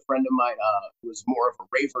 I asked a friend of mine who was more of a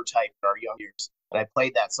raver type in our young years, and I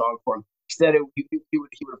played that song for him. He said he would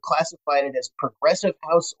have classified it as progressive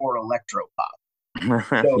house or electro pop.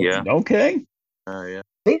 So, Okay. Yeah.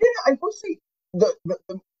 They did. I will say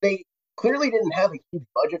they clearly didn't have a huge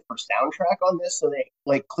budget for soundtrack on this, so they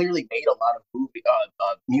like clearly made a lot of movie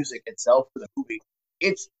music itself for the movie.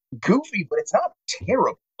 It's goofy, but it's not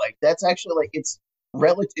terrible. Like that's actually like it's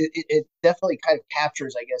relative. It definitely kind of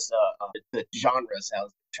captures, I guess, the genre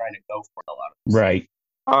sounds they're trying to go for a lot of this. Right.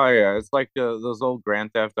 Oh yeah, it's like those old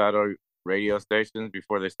Grand Theft Auto radio stations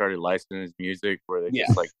before they started licensing music, where they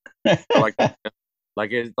just like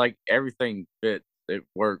it's like everything fits. It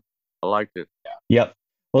worked. I liked it. Yep.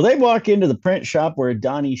 Well, they walk into the print shop where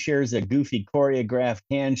Donnie shares a goofy choreographed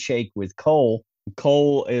handshake with Cole.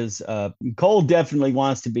 Cole definitely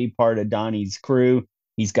wants to be part of Donnie's crew.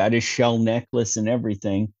 He's got his shell necklace and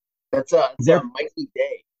everything. That's Mikey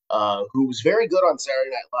Day, who was very good on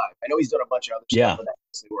Saturday Night Live. I know he's done a bunch of other stuff, but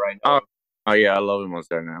that's where I know. Oh yeah, I love him on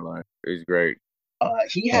Saturday Night Live. He's great.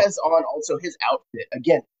 He has on also his outfit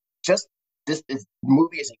again. Just this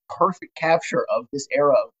movie is a perfect capture of this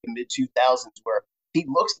era of the mid 2000s, where he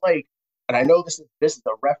looks like, and I know this is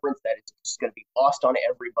a reference that is just going to be lost on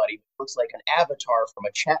everybody. But it looks like an avatar from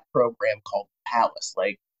a chat program called Palace.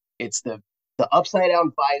 Like it's the upside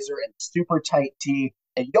down visor and super tight tee,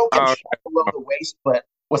 and you don't get a shot below the waist. But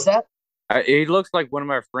what's that? He looks like one of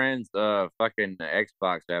my friends' fucking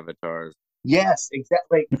Xbox avatars. Yes,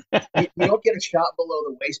 exactly. You don't get a shot below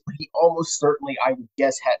the waist, but he almost certainly, I would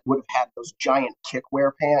guess, would have had those giant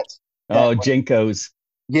kickwear pants. Oh, JNCOs.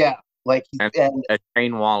 Yeah, like and a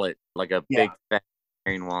chain wallet, like a Yeah. big fat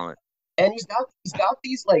chain wallet. and he's got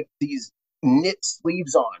these knit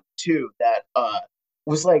sleeves on too that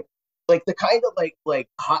was like the kind of like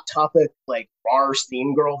Hot Topic like rar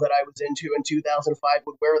scene girl that I was into in 2005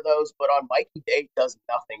 would wear those, but on Mikey Day does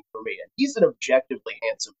nothing for me, and he's an objectively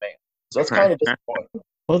handsome man, so that's kind of disappointing.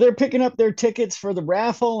 Well, they're picking up their tickets for the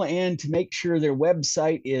raffle, and to make sure their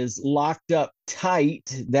website is locked up tight,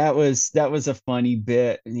 that was a funny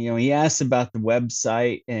bit. You know, he asks about the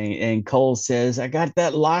website, and Cole says, "I got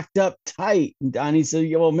that locked up tight." And Donnie said,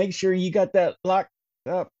 "Yeah, well, make sure you got that locked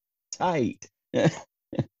up tight."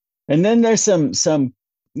 And then there's some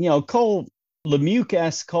Cole Lemieux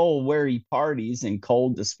asks Cole where he parties, and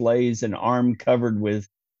Cole displays an arm covered with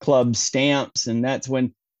club stamps, and that's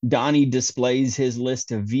when Donnie displays his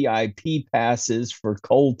list of VIP passes for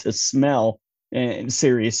Cole to smell. And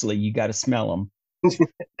seriously, you got to smell them.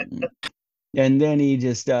 And then he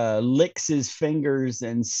just licks his fingers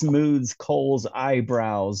and smooths Cole's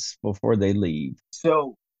eyebrows before they leave.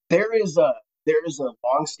 So there is a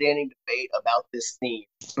long-standing debate about this scene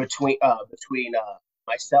between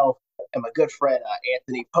myself and my good friend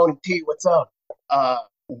Anthony Pony T. What's up?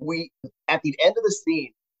 We at the end of the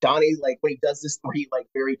scene, Donnie, like when he does this, where he like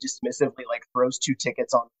very dismissively like throws two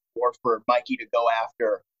tickets on the floor for Mikey to go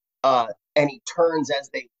after, and he turns as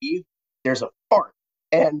they leave. There's a fart,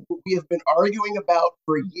 and what we have been arguing about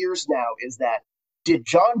for years now is that did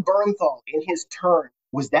John Bernthal in his turn,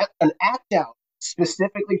 was that an act out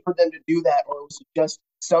specifically for them to do that, or was it just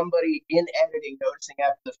somebody in editing noticing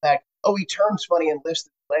after the fact, oh, he turns funny and lifts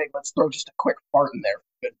his leg, let's throw just a quick fart in there for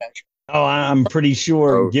good measure? Oh, I'm pretty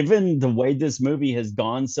sure, given the way this movie has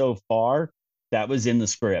gone so far, that was in the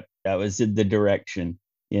script. That was in the direction.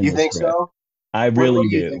 You think script. so? I really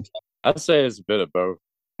do. I'd say it's a bit of both.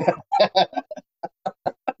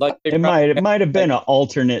 Like it might have been an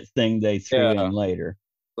alternate thing they threw in later.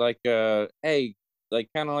 Like, hey, like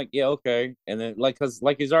kind of like, yeah, okay, and then like, cause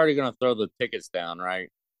like he's already gonna throw the tickets down, right?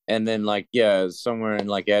 And then like, yeah, somewhere in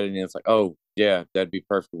like editing, it's like, oh yeah, that'd be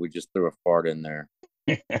perfect. We just threw a fart in there.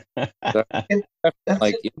 So,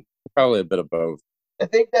 like probably a bit of both. I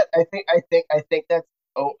think that's a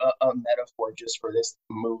metaphor just for this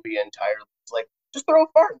movie entirely. It's like just throw a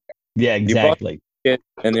fart in there. Yeah, exactly.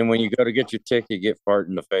 And then when you go to get your ticket, you get fart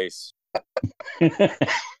in the face.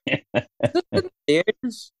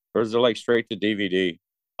 Or is it like straight to DVD?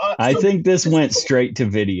 I think this went straight to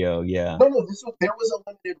video. Yeah. No, there was a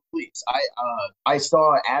limited release. I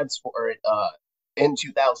saw ads for it in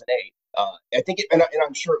 2008. I think and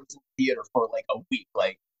I'm sure it was in the theater for like a week,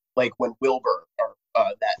 like when Wilbur or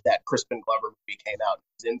that Crispin Glover movie came out. It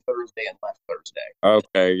was in Thursday and left Thursday.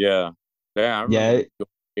 Okay, yeah. Yeah.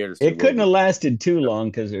 It couldn't have lasted too long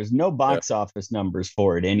because there's no box office numbers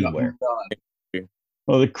for it anywhere.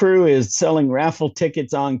 Well, the crew is selling raffle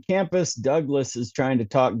tickets on campus. Douglas is trying to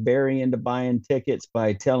talk Barry into buying tickets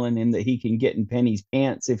by telling him that he can get in Penny's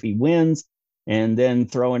pants if he wins, and then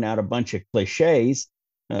throwing out a bunch of cliches.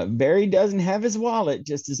 Barry doesn't have his wallet,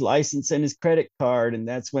 just his license and his credit card, and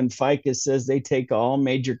that's when Ficus says they take all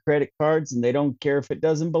major credit cards and they don't care if it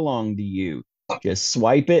doesn't belong to you. Just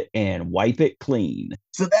swipe it and wipe it clean.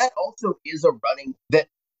 So that also is a running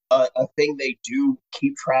a thing they do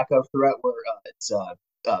keep track of throughout, where it's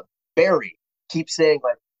Barry keeps saying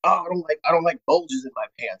like, oh, I don't like bulges in my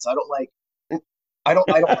pants. I don't like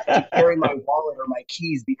to carry my wallet or my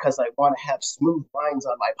keys because I want to have smooth lines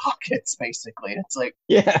on my pockets, basically. And it's like,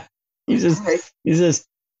 yeah, he's just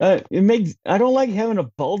it makes, I don't like having a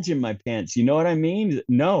bulge in my pants. You know what I mean?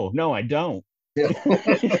 No, I don't. Yeah.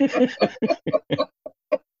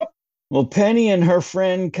 Well, Penny and her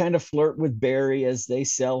friend kind of flirt with Barry as they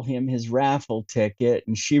sell him his raffle ticket,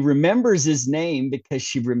 and she remembers his name because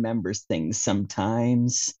she remembers things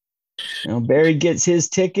sometimes. Barry gets his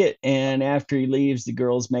ticket, and after he leaves, the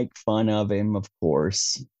girls make fun of him, of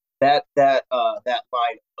course. That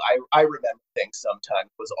line, I remember things sometimes,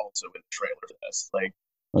 was also in the trailer for this. Like,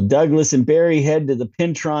 well, Douglas and Barry head to the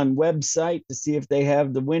Pintron website to see if they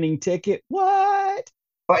have the winning ticket. What?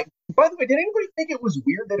 By the way, did anybody think it was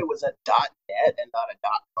weird that it was a .net and not a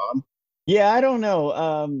 .com? Yeah, I don't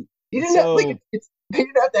know. You didn't have like So they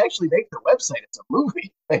didn't have to actually make their website. It's a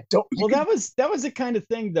movie. Like, don't you well, can that was the kind of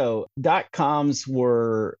thing though. Coms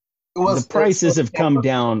were it the was prices have come camper.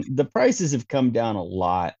 down. The prices have come down a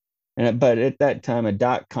lot. And but at that time,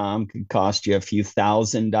 a .com could cost you a few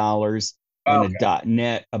 $1,000, and Oh, a okay.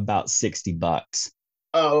 .net about $60.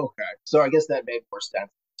 Oh, okay. So I guess that made more sense at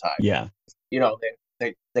the time. Yeah, You know,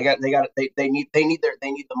 they need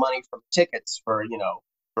the money from tickets for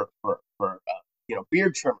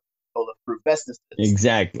beard trimmer to prove bestest.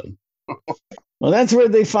 exactly. Well, that's where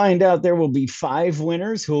they find out there will be 5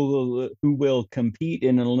 winners who will compete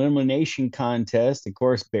in an elimination contest. Of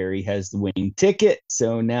course, Barry has the winning ticket,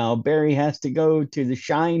 so now Barry has to go to the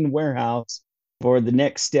Shine warehouse for the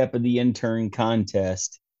next step of the intern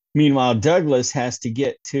contest. Meanwhile, Douglas has to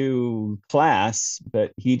get to class,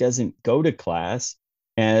 but he doesn't go to class,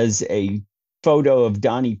 as a photo of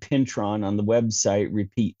Donnie Pintron on the website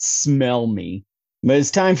repeats, "Smell me." But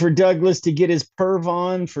it's time for Douglas to get his perv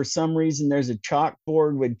on. For some reason, there's a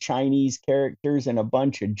chalkboard with Chinese characters and a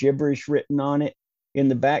bunch of gibberish written on it in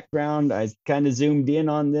the background. I kind of zoomed in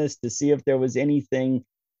on this to see if there was anything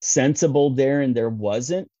sensible there, and there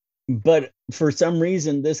wasn't. But for some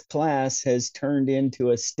reason, this class has turned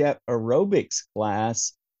into a step aerobics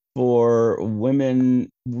class for women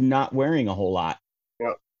not wearing a whole lot. You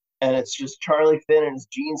know, and it's just Charlie Finn in his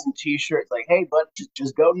jeans and t-shirt. Like, hey, bud,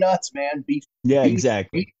 just go nuts, man. Yeah, Be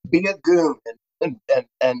exactly. be a goon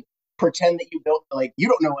and pretend that you don't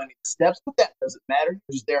know any of the steps, but that doesn't matter.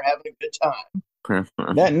 You're just there having a good time.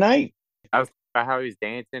 That night, I was about how he's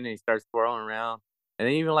dancing and he starts twirling around. And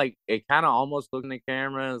then even like it kind of almost looks in the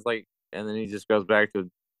camera is like, and then he just goes back to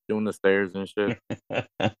doing the stairs and shit.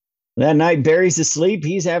 that night, Barry's asleep.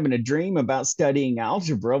 He's having a dream about studying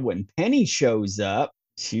algebra when Penny shows up.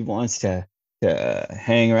 She wants to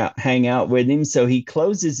hang out with him. So he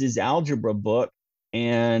closes his algebra book.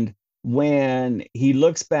 And when he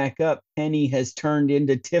looks back up, Penny has turned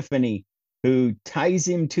into Tiffany, who ties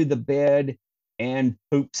him to the bed and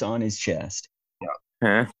poops on his chest.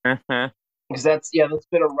 Because that's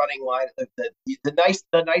been a running line.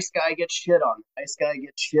 The nice guy gets shit on. The nice guy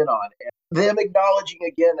gets shit on. And them acknowledging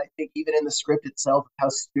again, I think even in the script itself, how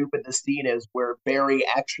stupid the scene is, where Barry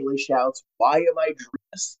actually shouts, "Why am I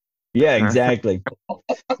dressed?" Yeah, exactly.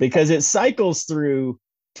 Because it cycles through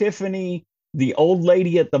Tiffany, the old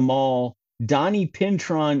lady at the mall, Donnie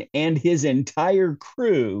Pintron, and his entire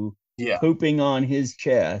crew Yeah. pooping on his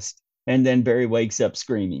chest. And then Barry wakes up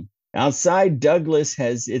screaming. It's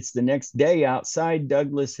the next day. Outside,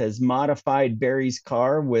 Douglas has modified Barry's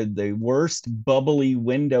car with the worst bubbly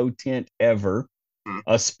window tint ever.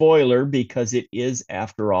 A spoiler, because it is,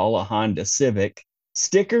 after all, a Honda Civic.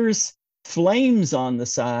 Stickers, flames on the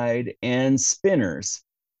side, and spinners.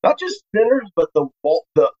 Not just spinners, but the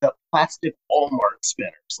plastic Walmart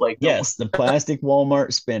spinners. Like Yes, the plastic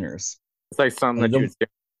Walmart spinners. It's like something that The- you would see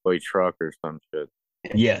on a truck or some shit.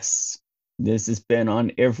 Yes, this has been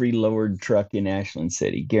on every lowered truck in Ashland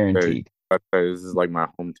City, guaranteed. This is like my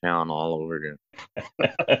hometown all over again.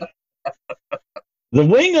 The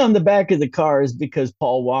wing on the back of the car is because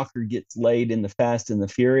Paul Walker gets laid in The Fast and the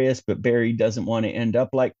Furious, but Barry doesn't want to end up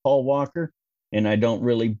like Paul Walker, and I don't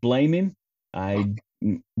really blame him. I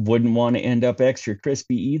wouldn't want to end up extra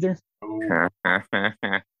crispy either.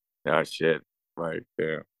 Oh shit! Like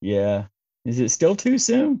Yeah. Is it still too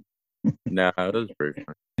soon? no, it was pretty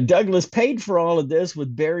fun. Douglas paid for all of this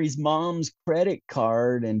with Barry's mom's credit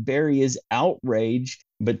card, and Barry is outraged.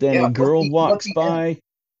 But then a girl walks by.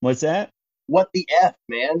 What's that? What the F,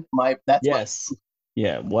 man? Yes.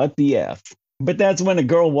 Yeah, what the F? But that's when a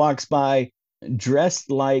girl walks by dressed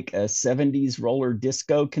like a 70s roller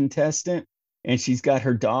disco contestant, and she's got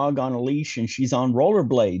her dog on a leash and she's on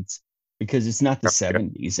rollerblades because it's not the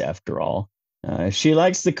 70s after all. She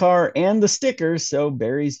likes the car and the stickers, so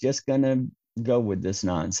Barry's just gonna go with this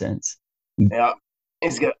nonsense. Yeah,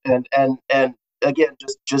 he's good. And again,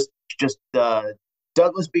 just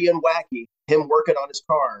Douglas being wacky, him working on his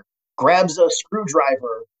car, grabs a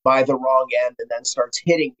screwdriver by the wrong end and then starts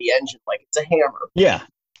hitting the engine like it's a hammer.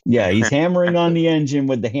 Yeah, he's hammering on the engine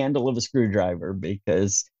with the handle of a screwdriver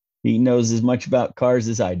because he knows as much about cars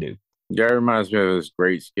as I do. Yeah, it reminds me of this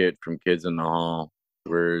great skit from Kids in the Hall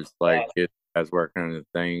where it's like guys working on the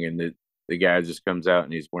thing and the guy just comes out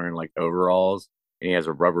and he's wearing like overalls and he has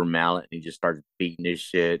a rubber mallet and he just starts beating his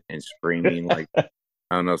shit and screaming like I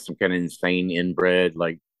don't know, some kind of insane inbred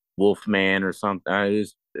like Wolfman or something.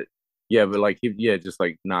 Yeah, but like just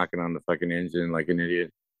like knocking on the fucking engine like an idiot.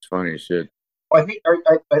 It's funny as shit. I think are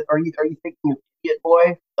you thinking of Idiot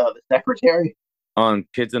Boy, the secretary? On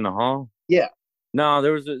Kids in the Hall? Yeah. No, it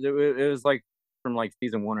was like from like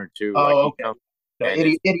season 1 or 2. Like, Oh, okay. No, and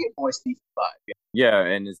Idiot Boy season 5. Yeah. yeah,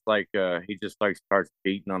 and it's like he just like starts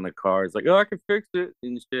beating on the car. It's like, oh, I can fix it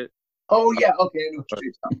and shit. Oh yeah, okay, I know what But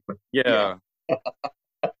you're talking about. yeah.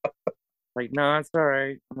 Like, no, it's all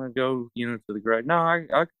right. I'm gonna go, to the garage. No, I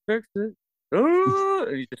can fix it.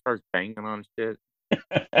 And he just starts banging on shit.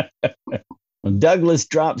 Douglas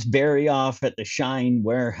drops Barry off at the Shine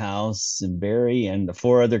warehouse, and Barry and the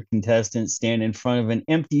 4 other contestants stand in front of an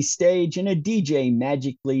empty stage, and a DJ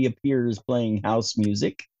magically appears playing house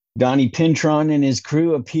music. Donnie Pintron and his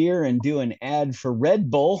crew appear and do an ad for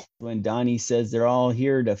Red Bull when Donnie says they're all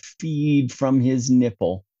here to feed from his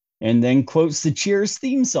nipple, and then quotes the Cheers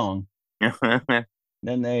theme song.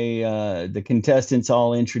 Then the contestants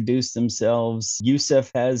all introduce themselves.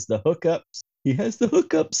 Yusuf has the hookups. He has the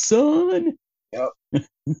hookup, son. Yep.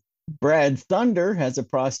 Brad Thunder has a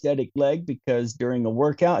prosthetic leg because during a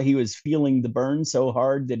workout he was feeling the burn so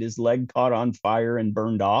hard that his leg caught on fire and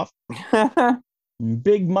burned off.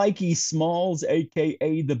 Big Mikey Smalls,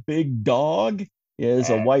 aka the Big Dog, is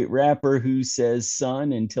a white rapper who says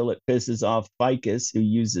son until it pisses off Ficus, who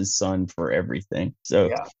uses son for everything.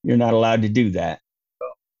 So you're not allowed to do that.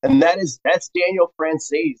 And that's Daniel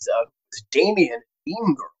Francis, Damien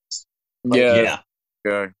Mean Girls. Yeah.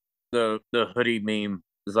 The hoodie meme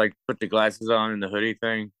is like, put the glasses on and the hoodie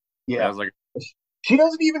thing. Yeah. I was like, she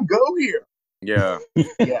doesn't even go here. Yeah.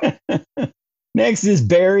 Yeah. Next is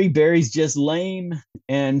Barry. Barry's just lame.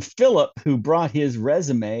 And Philip, who brought his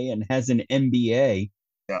resume and has an MBA.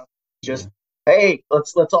 Yeah. Hey,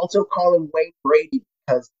 let's also call him Wayne Brady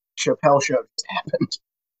because Chappelle Show just happened.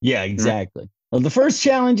 Yeah, exactly. Well, the first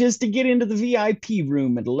challenge is to get into the VIP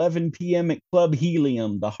room at 11 p.m. at Club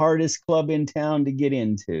Helium, the hardest club in town to get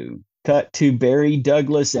into. Cut to Barry,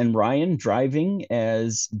 Douglas, and Ryan driving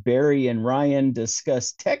as Barry and Ryan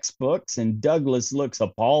discuss textbooks, and Douglas looks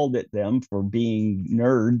appalled at them for being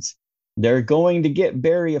nerds. They're going to get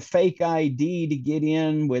Barry a fake ID to get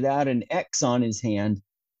in without an X on his hand.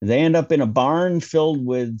 They end up in a barn filled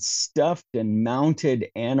with stuffed and mounted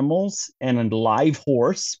animals and a live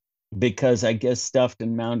horse, because I guess stuffed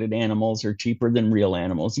and mounted animals are cheaper than real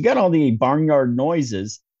animals. You got all the barnyard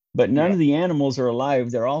noises, but none of the animals are alive.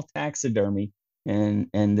 They're all taxidermy, and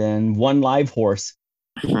then one live horse.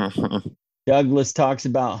 Douglas talks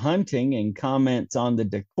about hunting and comments on the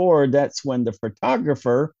decor. That's when the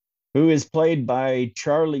photographer, who is played by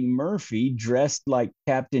Charlie Murphy, dressed like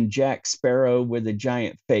Captain Jack Sparrow with a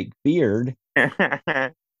giant fake beard,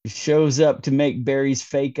 shows up to make Barry's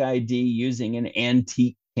fake ID using an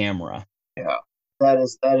antique camera. Yeah, that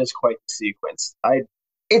is quite the sequence.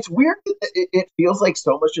 It's weird that it feels like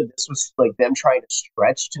so much of this was like them trying to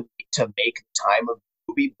stretch to make the time of the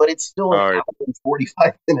movie, but it's still an hour and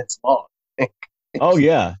 45 minutes long. Oh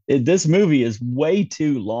yeah, this movie is way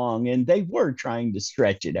too long, and they were trying to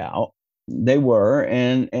stretch it out. They were,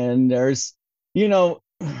 and there's,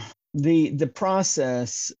 the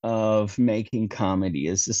process of making comedy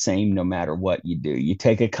is the same no matter what you do. You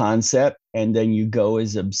take a concept and then you go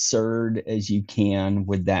as absurd as you can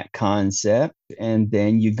with that concept, and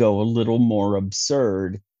then you go a little more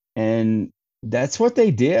absurd, and that's what they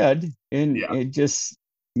did. And it just,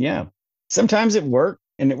 sometimes it worked,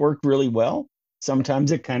 and it worked really well.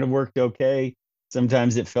 Sometimes it kind of worked okay.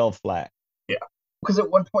 Sometimes it fell flat. Yeah. Because at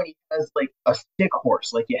one point he has like a stick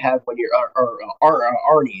horse, like you have when you're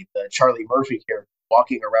Arnie, the Charlie Murphy character,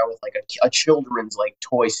 walking around with like a children's like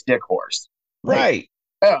toy stick horse. Like, right.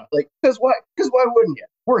 Yeah. Like, because why wouldn't you?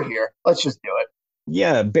 We're here. Let's just do it.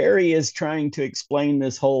 Yeah. Barry is trying to explain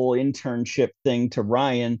this whole internship thing to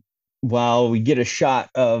Ryan while we get a shot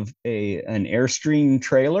of an Airstream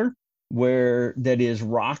trailer that is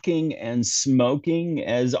rocking and smoking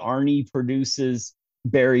as Arnie produces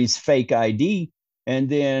Barry's fake ID. And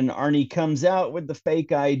then Arnie comes out with the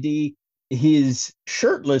fake ID. He's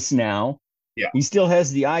shirtless now. Yeah. He still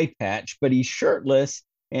has the eye patch, but he's shirtless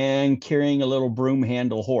and carrying a little broom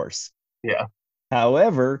handle horse. Yeah.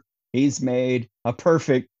 However, he's made a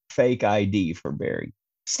perfect fake ID for Barry.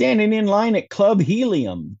 Standing in line at Club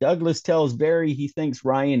Helium, Douglas tells Barry he thinks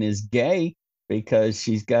Ryan is gay because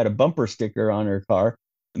she's got a bumper sticker on her car.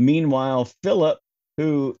 Meanwhile, Philip,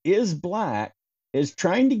 who is black, is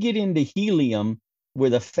trying to get into Helium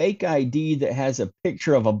with a fake ID that has a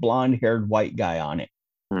picture of a blonde-haired white guy on it.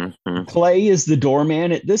 Mm-hmm. Clay is the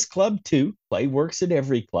doorman at this club too. Clay works at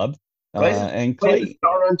every club. And Clay is a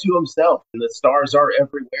star unto himself, and the stars are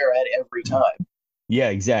everywhere at every time. Yeah,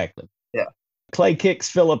 exactly. Yeah. Clay kicks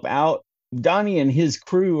Philip out. Donnie and his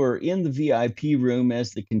crew are in the VIP room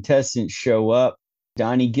as the contestants show up.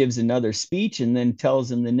 Donnie gives another speech and then tells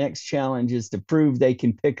him the next challenge is to prove they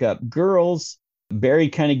can pick up girls. Barry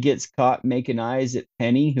kind of gets caught making eyes at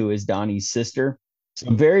Penny, who is Donnie's sister. So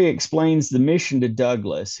Barry explains the mission to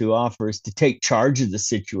Douglas, who offers to take charge of the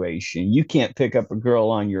situation. You can't pick up a girl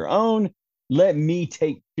on your own. Let me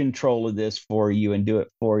take control of this for you and do it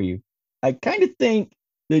for you. I kind of think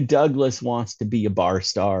that Douglas wants to be a bar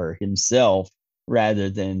star himself rather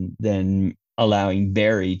than allowing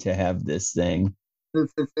Barry to have this thing.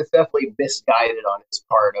 It's definitely misguided on his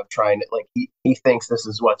part of trying to, like, he thinks this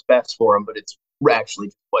is what's best for him, but it's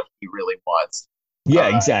actually what he really wants.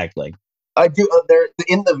 Yeah, exactly. I do. There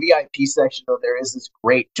in the VIP section, though, there is this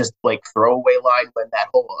great just like throwaway line when that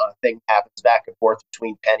whole thing happens back and forth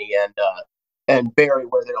between Penny and Barry,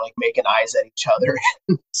 where they're like making eyes at each other.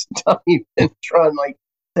 Tommy Vintron like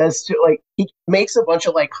says to like he makes a bunch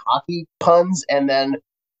of like hockey puns and then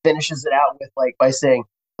finishes it out with like by saying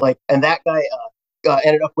like, and that guy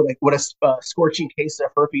ended up with a scorching case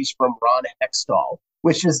of herpes from Ron Hextall,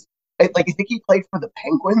 which is like I think he played for the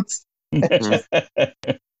Penguins.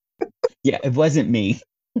 Yeah, it wasn't me.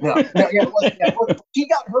 No, yeah, it wasn't. Yeah, she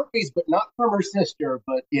got herpes, but not from her sister.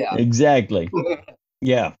 But yeah, exactly.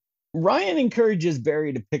 Yeah. Ryan encourages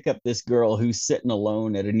Barry to pick up this girl who's sitting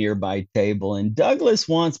alone at a nearby table, and Douglas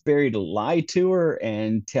wants Barry to lie to her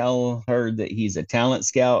and tell her that he's a talent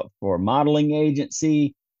scout for a modeling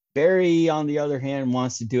agency. Barry, on the other hand,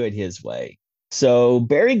 wants to do it his way. So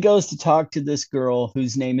Barry goes to talk to this girl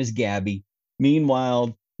whose name is Gabby.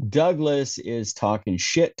 Meanwhile, Douglas is talking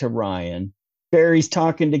shit to Ryan. Barry's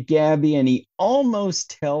talking to Gabby, and he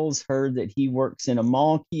almost tells her that he works in a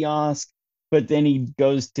mall kiosk, but then he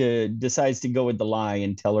decides to go with the lie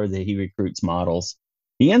and tell her that he recruits models.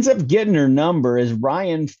 He ends up getting her number as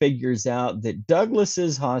Ryan figures out that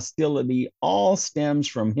Douglas's hostility all stems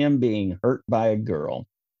from him being hurt by a girl.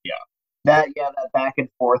 That back and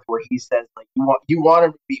forth where he says like you want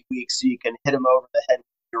him to be weak so you can hit him over the head with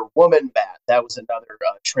your woman bat. That was another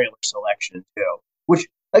trailer selection too. Which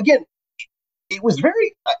again, it was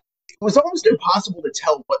almost impossible to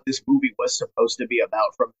tell what this movie was supposed to be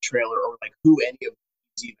about from the trailer, or like who any of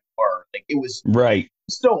these even were. Like it was right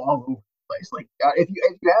so all over the place. Like if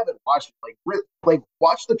you haven't watched it, like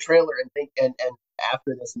watch the trailer and think and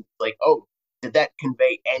after this, it's like, oh, did that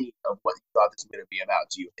convey any of what you thought this was going to be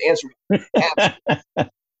about to you? The answer is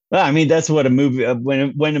absolutely. Well, I mean, that's what a movie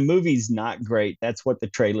when a movie's not great, that's what the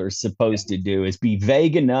trailer is supposed to do, is be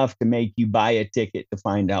vague enough to make you buy a ticket to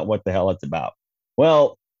find out what the hell it's about.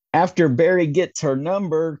 Well, after Barry gets her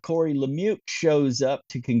number, Corey Lemieux shows up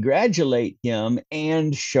to congratulate him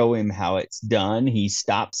and show him how it's done. He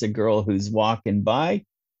stops a girl who's walking by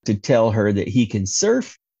to tell her that he can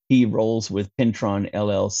surf. He rolls with Pentron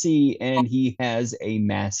LLC, and he has a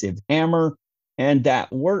massive hammer, and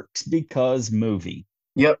that works because movie.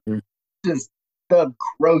 Yep, just the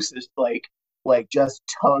grossest, like just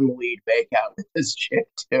tongue lead make out with this chick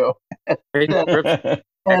too,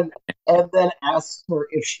 and then asks her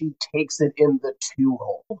if she takes it in the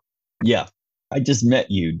 2-hole. Yeah, I just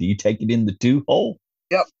met you. Do you take it in the 2-hole?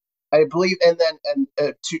 Yep, I believe. And then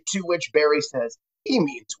to which Barry says he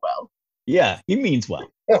means well. Yeah, he means well.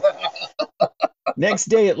 Next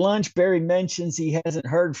day at lunch, Barry mentions he hasn't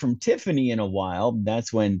heard from Tiffany in a while.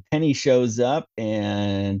 That's when Penny shows up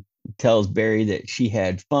and tells Barry that she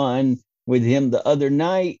had fun with him the other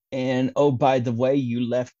night. And, oh, by the way, you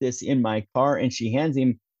left this in my car. And she hands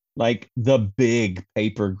him like the big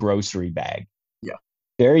paper grocery bag. Yeah.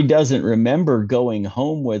 Barry doesn't remember going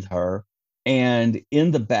home with her. And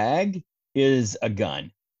in the bag is a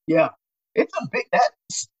gun. Yeah. It's a big,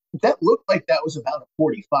 that looked like that was about a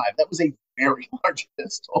 45. That was a very large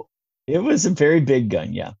pistol. It was a very big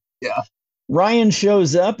gun, yeah. Yeah. Ryan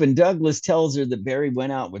shows up and Douglas tells her that Barry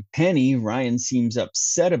went out with Penny. Ryan seems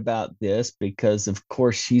upset about this because, of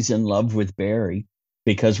course, she's in love with Barry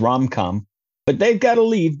because rom-com. But they've got to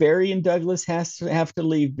leave. Barry and Douglas have to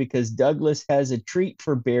leave because Douglas has a treat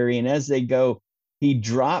for Barry. And as they go, he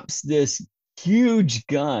drops this huge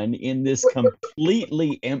gun in this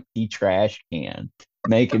completely empty trash can,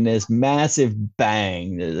 making this massive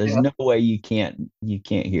bang. There's no way you can't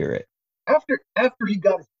hear it. After he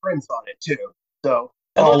got his prints on it too. So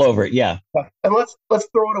all over it, yeah. And let's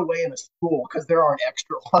throw it away in a school because there aren't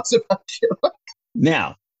extra laws about shit.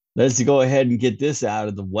 Now, let's go ahead and get this out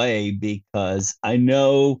of the way because I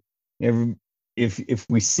know if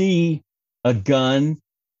we see a gun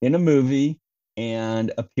in a movie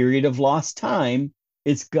and a period of lost time,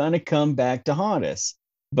 it's gonna come back to haunt us.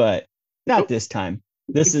 But not this time.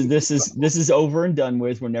 This is over and done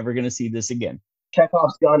with. We're never gonna see this again.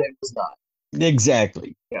 Chekhov's gun, it was not.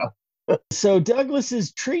 Exactly. Yeah. So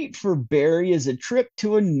Douglas's treat for Barry is a trip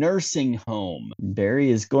to a nursing home. Barry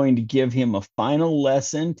is going to give him a final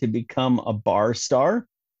lesson to become a bar star,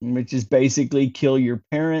 which is basically kill your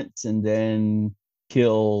parents and then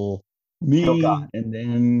kill Oh me God. and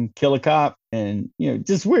then kill a cop and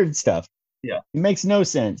just weird stuff. Yeah. It makes no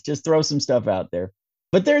sense. Just throw some stuff out there.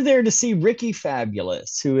 But they're there to see Ricky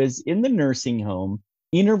Fabulous, who is in the nursing home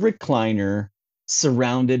in a recliner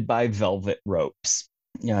surrounded by velvet ropes.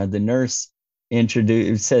 The nurse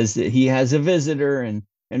says that he has a visitor, and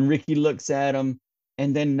Ricky looks at him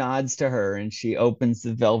and then nods to her, and she opens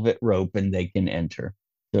the velvet rope and they can enter.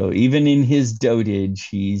 So even in his dotage,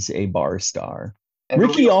 he's a bar star. And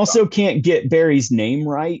Ricky real also can't get Barry's name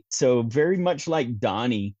right. So very much like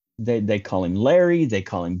Donnie, they call him Larry, they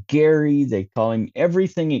call him Gary, they call him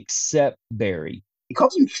everything except Barry. he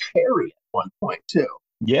calls him Cherry at one point too.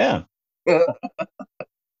 Yeah.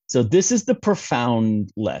 So this is the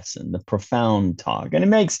profound lesson, the profound talk. And it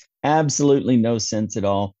makes absolutely no sense at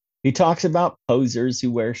all. He talks about posers who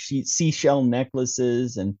wear seashell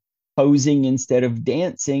necklaces and posing instead of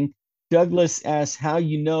dancing. Douglas asks how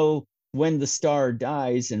you know when the star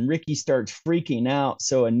dies, and Ricky starts freaking out.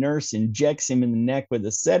 So a nurse injects him in the neck with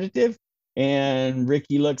a sedative, and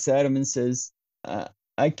Ricky looks at him and says,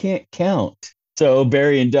 I can't count. So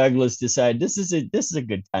Barry and Douglas decide this is a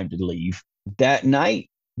good time to leave. That night,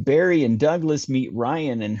 Barry and Douglas meet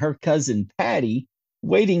Ryan and her cousin Patty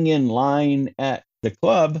waiting in line at the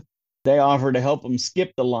club. They offer to help them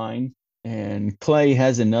skip the line, and Clay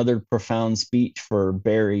has another profound speech for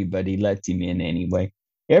Barry, but he lets him in anyway.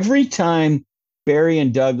 Every time Barry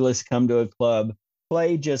and Douglas come to a club,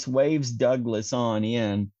 Clay just waves Douglas on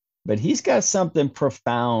in, but he's got something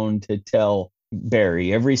profound to tell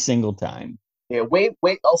Barry every single time. Yeah, Wade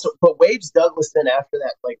also, but waves Douglas then after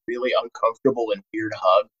that like really uncomfortable and weird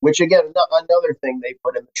hug, which again another thing they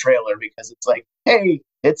put in the trailer because it's like, hey,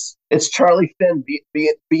 it's Charlie Finn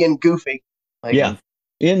being goofy. Like, yeah.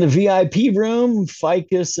 In the VIP room,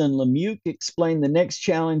 Ficus and Lemieux explain the next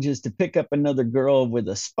challenge is to pick up another girl with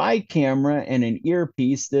a spy camera and an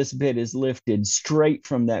earpiece. This bit is lifted straight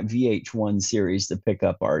from that VH1 series, The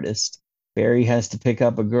Pickup Artist. Barry has to pick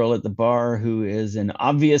up a girl at the bar who is an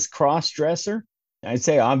obvious cross-dresser. I'd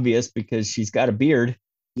say obvious because she's got a beard.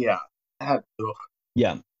 Yeah.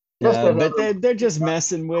 Yeah. But they're just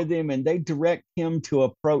messing with him, and they direct him to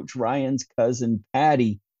approach Ryan's cousin,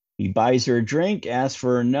 Patty. He buys her a drink, asks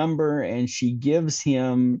for a number, and she gives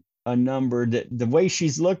him a number that the way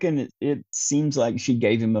she's looking, it seems like she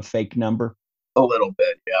gave him a fake number. A little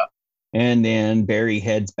bit, yeah. And then Barry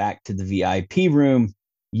heads back to the VIP room.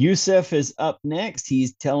 Yusuf is up next.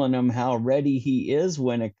 He's telling them how ready he is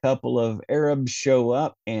when a couple of Arabs show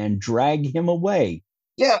up and drag him away.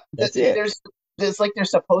 Yeah, that's it. There's like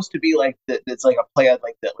there's supposed to be like that. It's like a play on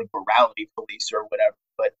like that, like morality police or whatever.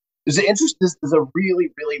 But there's an interest. This is a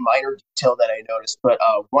really really minor detail that I noticed. But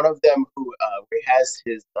one of them who has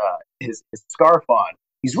his scarf on,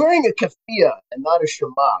 he's wearing a keffiyeh and not a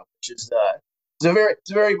shema, which is it's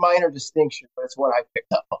a very minor distinction, but it's one I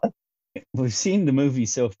picked up on. We've seen the movie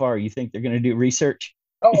so far. You think they're going to do research?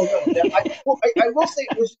 Oh no! I will say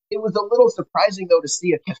it was a little surprising though to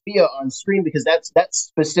see a keffiyeh on screen because that's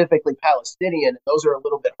specifically Palestinian, and those are a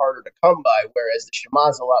little bit harder to come by, whereas the shema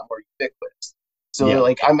is a lot more ubiquitous. So yeah.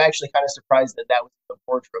 Like I'm actually kind of surprised that was in the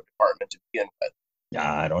wardrobe department to begin with.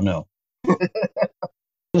 I don't know.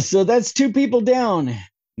 So that's two people down.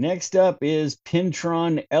 Next up is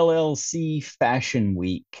Pintron LLC Fashion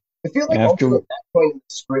Week. I feel like also at that point in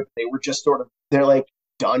the script, they were just they're like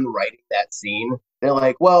done writing that scene. They're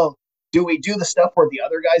like, well, do we do the stuff where the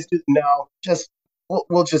other guys do? No,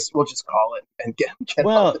 we'll just call it and get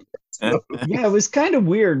well, yeah, it was kind of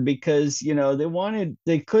weird because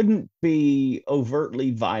they couldn't be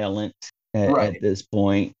overtly violent at this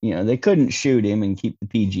point. They couldn't shoot him and keep the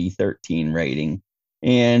PG-13 rating,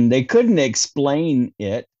 and they couldn't explain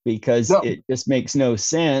it because it just makes no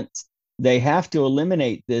sense. They have to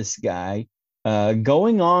eliminate this guy.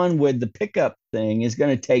 Going on with the pickup thing is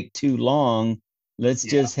going to take too long. Let's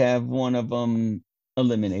just have one of them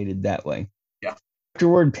eliminated that way. Yeah.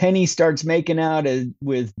 Afterward, Penny starts making out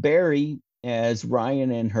with Barry as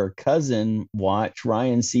Ryan and her cousin watch.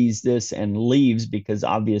 Ryan sees this and leaves because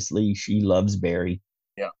obviously she loves Barry.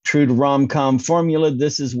 Yeah. True to rom-com formula,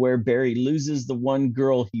 this is where Barry loses the one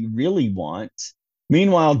girl he really wants.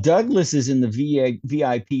 Meanwhile, Douglas is in the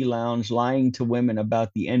VIP lounge lying to women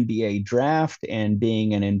about the NBA draft and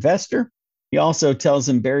being an investor. He also tells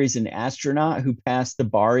him Barry's an astronaut who passed the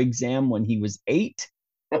bar exam when he was 8.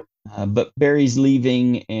 But Barry's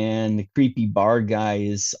leaving, and the creepy bar guy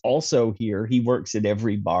is also here. He works at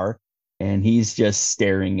every bar. and he's just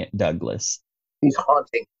staring at Douglas. He's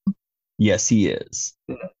haunting. Yes, he is.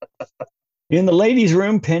 In the ladies'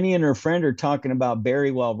 room, Penny and her friend are talking about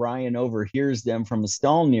Barry while Ryan overhears them from a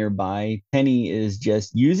stall nearby. Penny is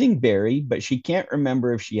just using Barry, but she can't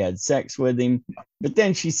remember if she had sex with him. But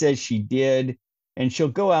then she says she did, and she'll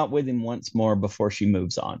go out with him once more before she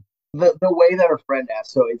moves on. The way that her friend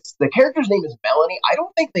asked, so it's the character's name is Melanie. I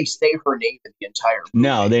don't think they say her name in the entire movie.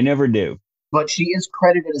 No, they never do. But she is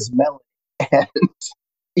credited as Melanie. And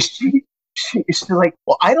she's like,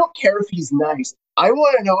 well, I don't care if he's nice. I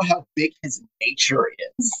want to know how big his nature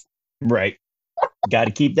is. Right. Got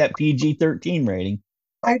to keep that PG-13 rating.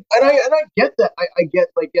 I get that. I get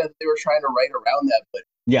like they were trying to write around that, but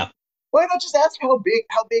yeah, why not just ask how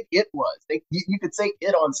big it was? You could say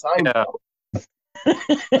it on Seinfeld.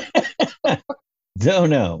 Don't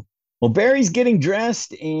know. Well, Barry's getting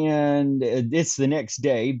dressed, and it's the next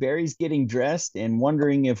day. Barry's getting dressed and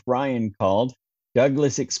wondering if Ryan called.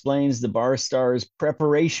 Douglas explains the bar star's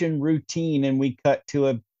preparation routine, and we cut to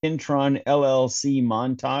a Pintron LLC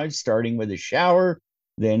montage, starting with a shower,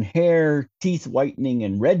 then hair, teeth whitening,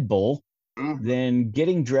 and Red Bull, then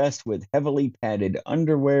getting dressed with heavily padded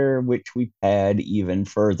underwear, which we pad even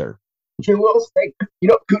further. You will say,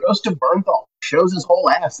 kudos to Bernthal. Shows his whole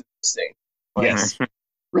ass in this thing. Yes.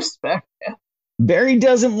 Respect, man. Barry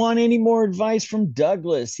doesn't want any more advice from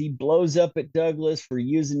Douglas. He blows up at Douglas for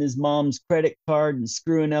using his mom's credit card and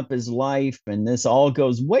screwing up his life. And this all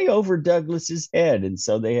goes way over Douglas's head. And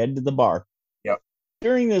so they head to the bar. Yep.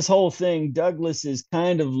 During this whole thing, Douglas is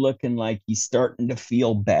kind of looking like he's starting to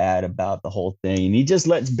feel bad about the whole thing. And he just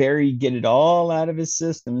lets Barry get it all out of his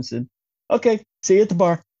system and said, okay, see you at the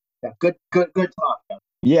bar. Yeah, good talk. Man.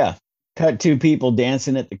 Yeah. Cut two people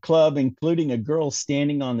dancing at the club, including a girl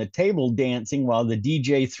standing on the table dancing while the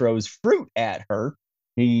DJ throws fruit at her.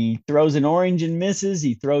 He throws an orange and misses.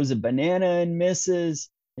 He throws a banana and misses.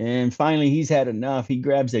 And finally, he's had enough. He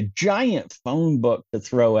grabs a giant phone book to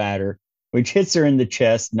throw at her, which hits her in the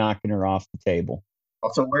chest, knocking her off the table.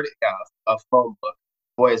 Also, a phone book.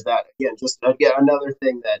 Boy, is that, again, another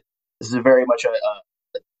thing that this is very much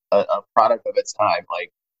a product of its time.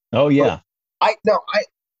 Like, oh, yeah.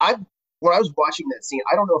 When I was watching that scene,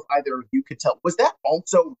 I don't know if either of you could tell. Was that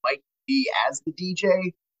also Mike D as the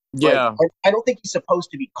DJ? Yeah. Like, I don't think he's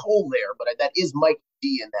supposed to be Cole there, but that is Mike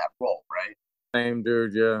D in that role, right? Same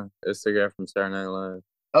dude, yeah. It's the guy from Saturday Night Live.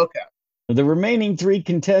 Okay. The remaining three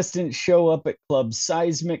contestants show up at Club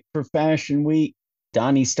Seismic for Fashion Week.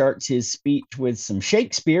 Donnie starts his speech with some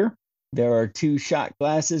Shakespeare. There are 2 shot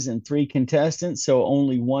glasses and 3 contestants, so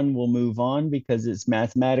only one will move on because it's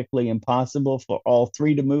mathematically impossible for all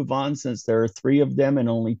 3 to move on since there are 3 of them and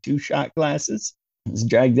only 2 shot glasses. Let's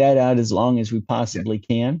drag that out as long as we possibly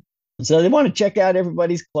can. So they want to check out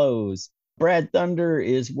everybody's clothes. Brad Thunder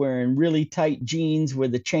is wearing really tight jeans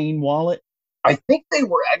with a chain wallet. I think they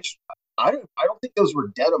were actually. I don't think those were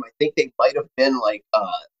denim. I think they might have been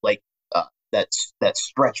that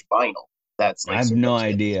stretch vinyl. That's like, I have no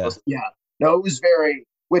idea. Yeah, no, it was very,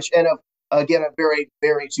 again, a very,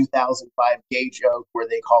 very 2005 gay joke where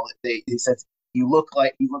they call it, he says, he looks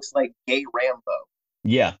like gay Rambo.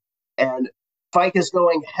 Yeah. And Fike is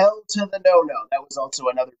going hell to the no. That was also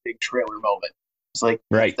another big trailer moment. It's like,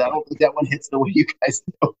 right. I don't think that one hits the way you guys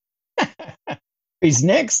know. He's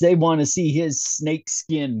next. They want to see his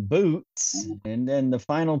snakeskin boots. And then the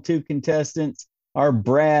final 2 contestants are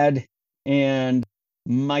Brad and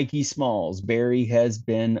Mikey Smalls. Barry has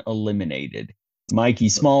been eliminated. Mikey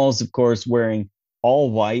Smalls, of course, wearing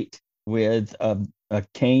all white with a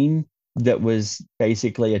cane that was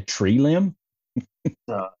basically a tree limb.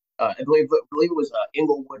 I believe it was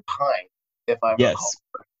Inglewood Pine, if I recall. Yes.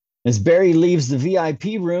 As Barry leaves the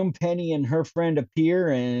VIP room, Penny and her friend appear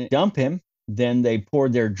and dump him. Then they pour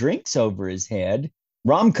their drinks over his head.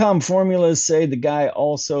 Rom-com formulas say the guy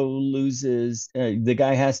also loses, the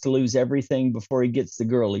guy has to lose everything before he gets the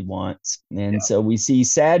girl he wants. And so we see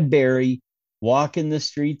sad Barry walking the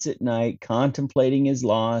streets at night, contemplating his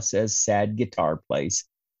loss as sad guitar plays.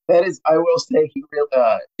 That is, I will say,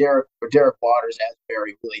 Derek Waters as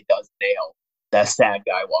Barry really does nail that sad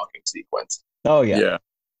guy walking sequence. Oh, yeah.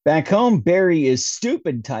 Back home, Barry is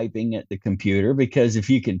stupid typing at the computer because if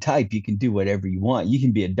you can type, you can do whatever you want. You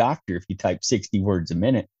can be a doctor if you type 60 words a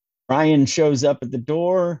minute. Ryan shows up at the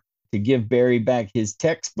door to give Barry back his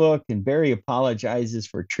textbook, and Barry apologizes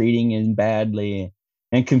for treating him badly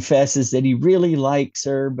and confesses that he really likes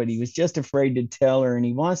her, but he was just afraid to tell her, and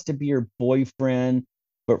he wants to be her boyfriend.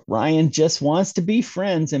 But Ryan just wants to be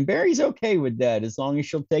friends, and Barry's okay with that as long as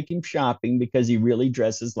she'll take him shopping because he really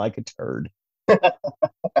dresses like a turd.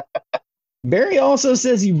 Barry also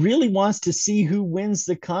says he really wants to see who wins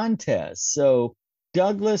the contest. So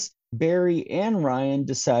Douglas, Barry, and Ryan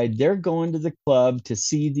decide they're going to the club to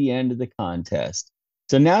see the end of the contest.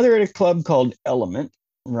 So now they're at a club called Element.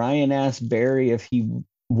 Ryan asks Barry if he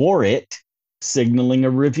wore it, signaling a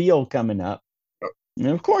reveal coming up. And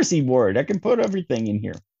of course he wore it. I can put everything in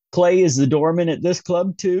here. Clay is the doorman at this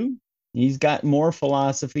club too. He's got more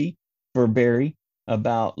philosophy for Barry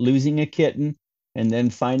about losing a kitten and then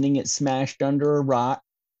finding it smashed under a rock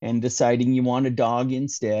and deciding you want a dog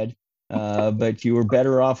instead. But you were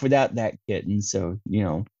better off without that kitten. So,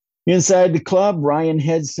 inside the club, Ryan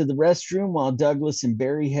heads to the restroom while Douglas and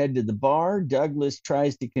Barry head to the bar. Douglas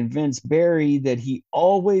tries to convince Barry that he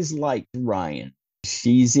always liked Ryan.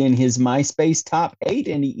 She's in his MySpace top 8,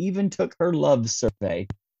 and he even took her love survey.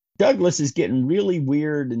 Douglas is getting really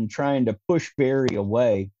weird and trying to push Barry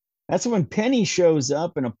away. That's when Penny shows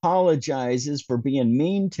up and apologizes for being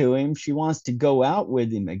mean to him. She wants to go out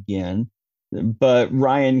with him again, but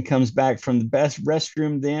Ryan comes back from the best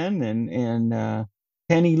restroom then, and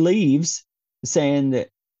Penny leaves, saying that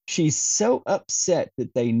she's so upset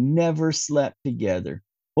that they never slept together.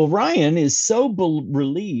 Well, Ryan is so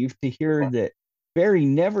relieved to hear that Barry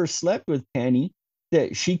never slept with Penny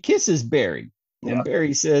that she kisses Barry. And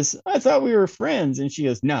Barry says, I thought we were friends. And she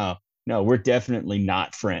goes, no, we're definitely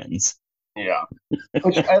not friends. Yeah.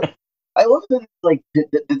 Which I love that, like,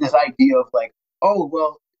 this idea of, like, oh,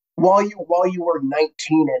 well, while you were 19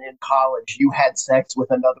 and in college, you had sex with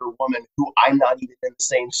another woman who I'm not even in the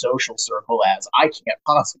same social circle as. I can't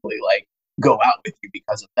possibly, like, go out with you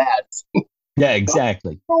because of that. Yeah,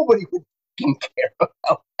 exactly. Nobody would care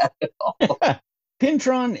about that at all.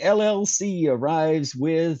 Pintron LLC arrives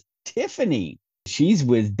with Tiffany. She's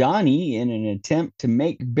with Donnie in an attempt to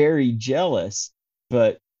make Barry jealous,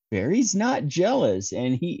 but Barry's not jealous,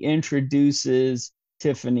 and he introduces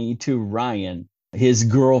Tiffany to Ryan, his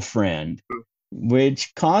girlfriend,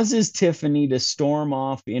 which causes Tiffany to storm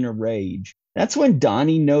off in a rage. That's when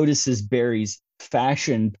Donnie notices Barry's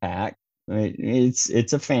fashion pack.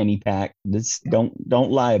 It's a fanny pack.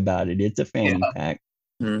 Don't lie about it. It's a fanny pack.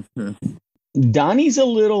 Mm-hmm. Donnie's a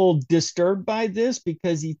little disturbed by this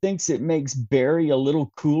because he thinks it makes Barry a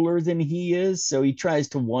little cooler than he is. So he tries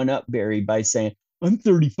to one up Barry by saying, I'm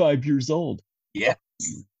 35 years old. Yeah.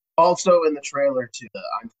 Also in the trailer to the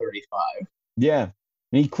I'm 35. Yeah.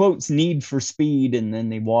 And he quotes Need for Speed and then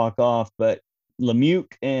they walk off. But Lemieux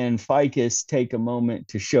and Ficus take a moment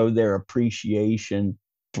to show their appreciation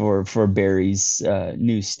for Barry's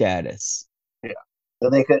new status. Yeah. So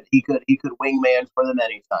he could wingman for them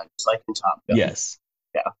anytime, just like in Top Gun. Yes.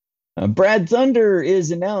 Yeah. Brad Thunder is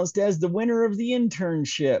announced as the winner of the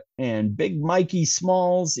internship, and Big Mikey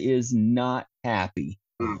Smalls is not happy.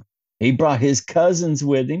 He brought his cousins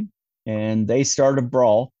with him, and they start a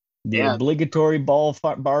brawl, the obligatory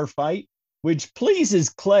bar fight, which pleases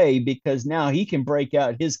Clay because now he can break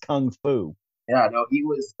out his kung fu. Yeah, no,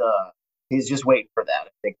 he's just waiting for that,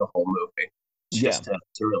 I think, the whole movie. Just to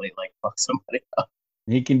really, like, fuck somebody up.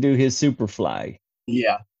 He can do his super fly.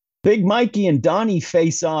 Yeah. Big Mikey and Donnie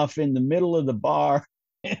face off in the middle of the bar.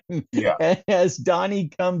 As Donnie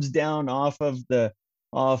comes down off of the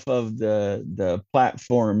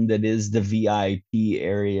platform that is the VIP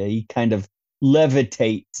area, he kind of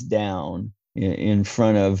levitates down in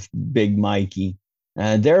front of Big Mikey.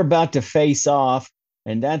 They're about to face off,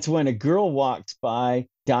 and that's when a girl walks by.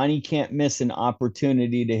 Donnie can't miss an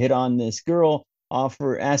opportunity to hit on this girl,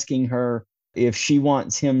 asking her if she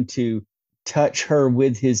wants him to touch her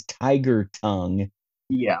with his tiger tongue.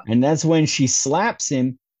 Yeah. And that's when she slaps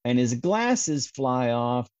him and his glasses fly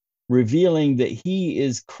off, revealing that he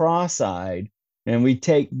is cross-eyed. And we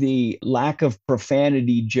take the lack of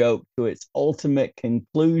profanity joke to its ultimate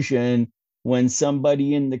conclusion when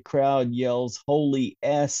somebody in the crowd yells, "Holy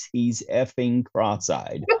S, he's effing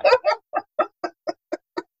cross-eyed."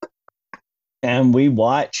 And we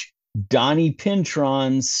watch Donnie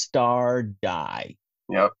Pintron's star die.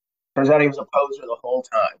 Yep. Turns out he was a poser the whole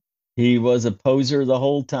time. He was a poser the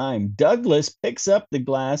whole time. Douglas picks up the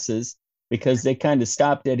glasses because they kind of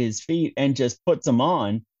stopped at his feet and just puts them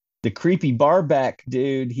on. The creepy barback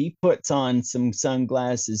dude, he puts on some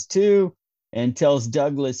sunglasses too and tells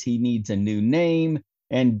Douglas he needs a new name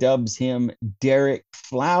and dubs him Derek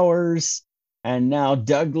Flowers. And now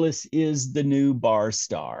Douglas is the new bar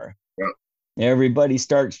star. Yep. Everybody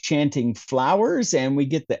starts chanting Flowers, and we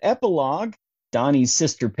get the epilogue. Donnie's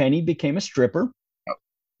sister Penny became a stripper. Yep.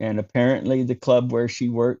 And apparently the club where she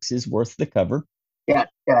works is worth the cover. Yeah,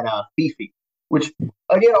 Fifi. Which,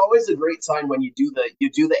 again, always a great sign when you do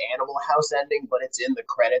the Animal House ending, but it's in the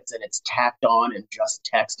credits and it's tacked on and just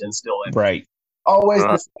text and still in. Right. Always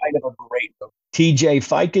the sign of a great movie. TJ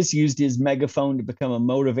Ficus used his megaphone to become a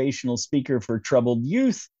motivational speaker for troubled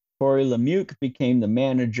youth. Corey Lemieux became the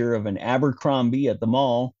manager of an Abercrombie at the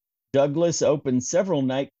mall. Douglas opened several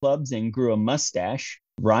nightclubs and grew a mustache.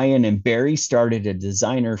 Ryan and Barry started a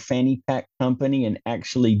designer fanny pack company and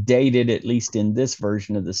actually dated, at least in this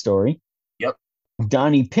version of the story. Yep.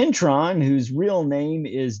 Donnie Pintron, whose real name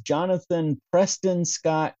is Jonathan Preston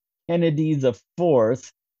Scott Kennedy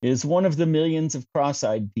IV, is one of the millions of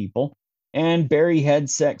cross-eyed people. And Barry had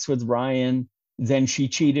sex with Ryan. Then she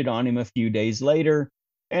cheated on him a few days later.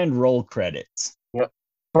 And roll credits. Yep.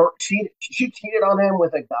 She cheated on him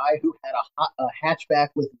with a guy who had a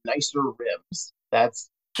hatchback with nicer rims. That's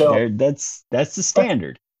the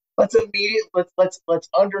standard. Let's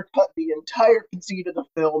undercut the entire conceit of the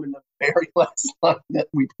film in the very last line that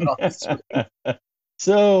we put on the screen.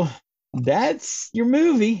 So that's your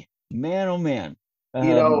movie, man. Oh man.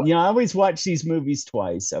 I always watch these movies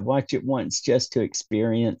twice. I watch it once just to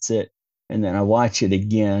experience it, and then I watch it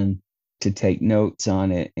again to take notes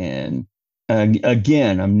on it. And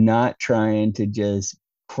again, I'm not trying to just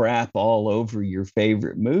crap all over your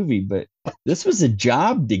favorite movie, but this was a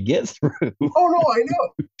job to get through. Oh no, I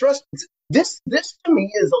know. Trust me. This to me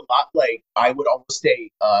is a lot like, I would almost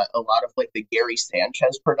say, a lot of like the Gary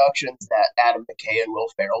Sanchez productions that Adam McKay and Will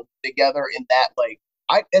Ferrell did together. In that, like,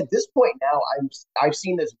 at this point now, I've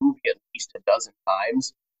seen this movie at least a dozen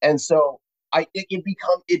times, and so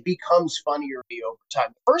it becomes funnier to me over time.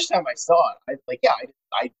 The first time I saw it, I was like,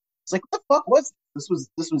 what the fuck was this?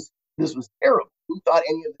 This was terrible. Who thought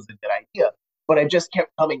any of this was a good idea? But I just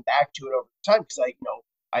kept coming back to it over time because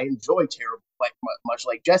I enjoy terrible, like much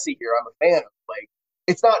like Jesse here. I'm a fan of, like,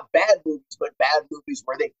 it's not bad movies, but bad movies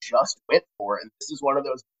where they just went for it. And this is one of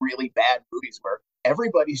those really bad movies where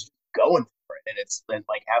everybody's just going for it, and it's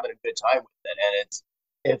like having a good time with it.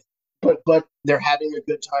 And but they're having a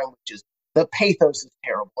good time, which is, the pathos is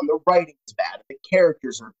terrible and the writing is bad. And the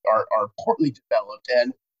characters are poorly developed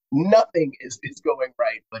and nothing is going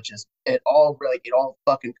right. But just it all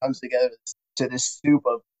fucking comes together to this soup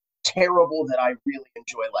of terrible that I really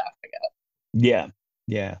enjoy laughing at. Yeah,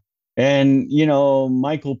 yeah. And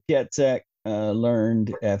Michael Pietzak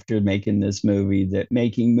learned after making this movie that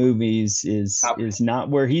making movies is not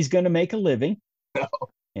where he's going to make a living. No.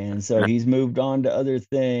 And so he's moved on to other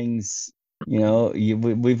things.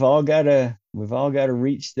 We've all got to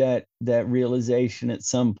reach that realization at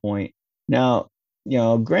some point. Now,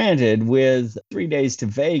 granted, with 3 Days to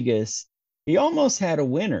Vegas, he almost had a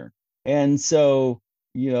winner, and so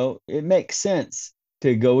it makes sense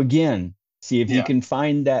to go again, see if you can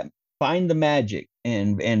find the magic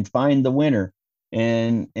and find the winner,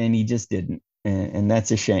 and he just didn't, and that's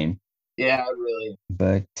a shame. Yeah, really.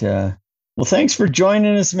 But well, thanks for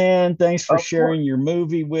joining us, man. Thanks for sharing your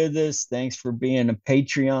movie with us. Thanks for being a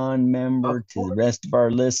Patreon member. To the rest of our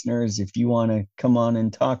listeners, if you want to come on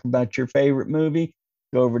and talk about your favorite movie,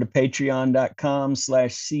 go over to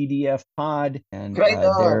patreon.com/cdfpod. And could I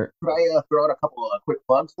throw out a couple of quick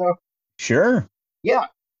plugs though? Sure. Yeah.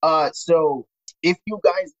 So if you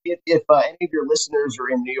guys, if any of your listeners are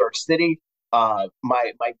in New York City,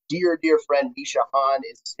 my dear friend Misha Han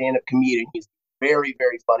is a stand-up comedian. He's very,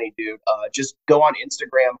 very funny dude. Just go on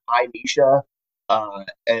Instagram, hi Misha, and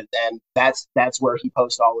that's where he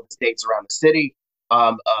posts all of his dates around the city.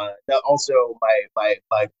 Also, my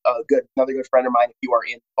another good friend of mine, if you are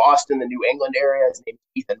in Boston, the New England area, his name is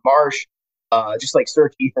Ethan Marsh. Just like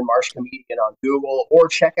search Ethan Marsh comedian on Google, or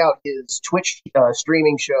check out his Twitch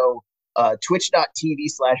streaming show,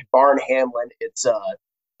 twitch.tv/Barn Hamlin. It's a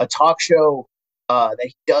talk show that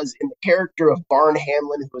he does in the character of Barn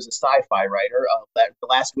Hamlin, who is a sci-fi writer. The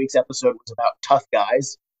last week's episode was about tough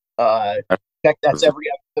guys. That's every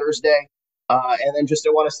Thursday. And then just I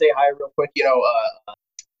want to say hi real quick, to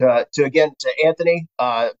Anthony.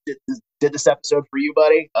 Did this episode for you,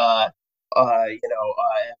 buddy. Of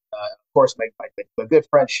course, my good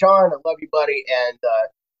friend Sean. I love you, buddy. And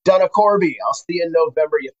Donna Corby. I'll see you in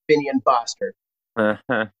November, you Finian bastard. All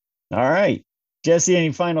right. Jesse,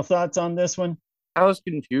 any final thoughts on this one? I was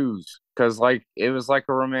confused because it was like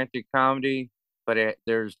a romantic comedy, but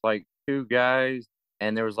there's like two guys,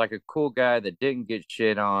 and there was like a cool guy that didn't get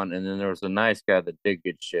shit on, and then there was a nice guy that did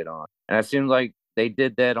get shit on. And it seemed like they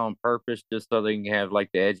did that on purpose just so they can have like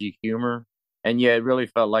the edgy humor. And yeah, it really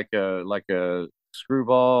felt like a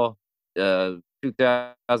screwball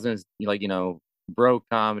 2000s bro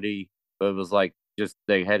comedy, but it was like just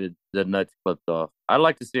they had the nuts clipped off. I'd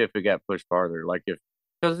like to see if it got pushed farther,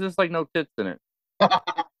 because there's like no tits in it.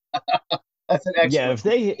 That's an excellent. Yeah,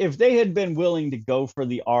 if they had been willing to go for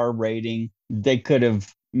the R rating, they could have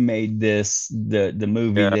made this the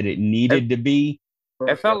movie that it needed to be.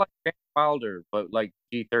 It felt like Van Wilder, but like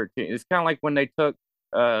G-13. It's kind of like when they took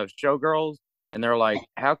Showgirls and they're like,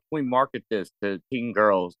 how can we market this to teen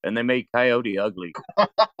girls? And they made Coyote ugly.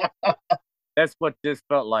 That's what this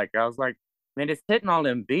felt like. I was like, man, it's hitting all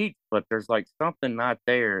them beats, but there's like something not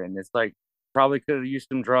there. And it's like, probably could have used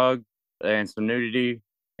some drugs and some nudity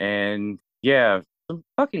and some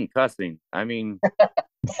fucking cussing. I mean,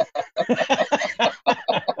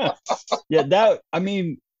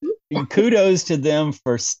 kudos to them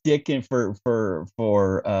for sticking for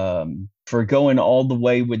going all the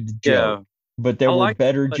way with the joke. But there were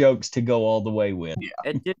better jokes to go all the way with.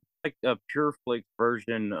 It did like a Pure Flix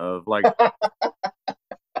version of like,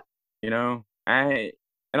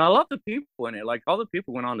 I love the people in it. Like all the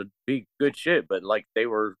people went on to be good shit, but like they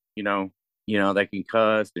were, they can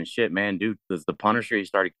cuss and shit, man. Dude, because the Punisher, he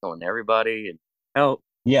started killing everybody, and hell,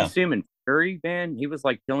 you see him in Fury, man. He was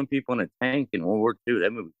like killing people in a tank in World War II.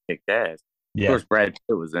 That movie kicked ass. Yeah. Of course, Brad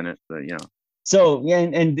Pitt was in it, but So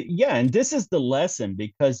and this is the lesson,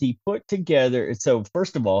 because he put together. So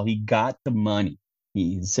first of all, he got the money.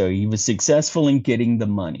 He was successful in getting the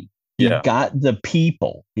money. He got the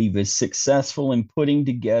people. He was successful in putting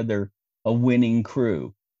together a winning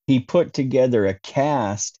crew. He put together a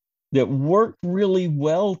cast that worked really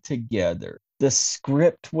well together. The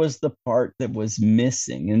script was the part that was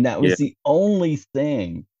missing, and that was the only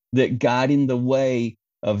thing that got in the way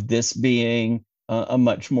of this being a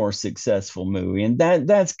much more successful movie. And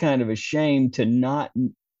that's kind of a shame, to not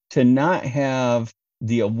have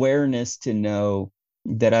the awareness to know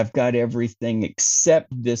that I've got everything except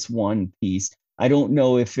this one piece. I don't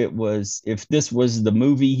know if this was the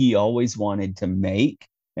movie he always wanted to make,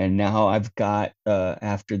 and now I've got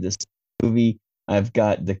after this movie, I've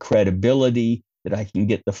got the credibility that I can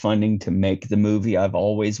get the funding to make the movie I've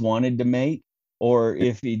always wanted to make, or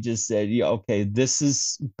if he just said, okay, this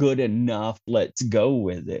is good enough, let's go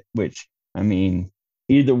with it. Which, I mean,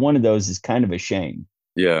 either one of those is kind of a shame.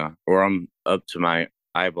 Yeah, or I'm up to my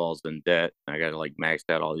eyeballs in debt. I got to like max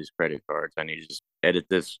out all these credit cards. I need to just edit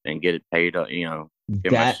this and get it paid up,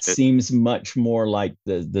 That seems much more like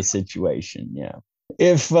the situation. Yeah.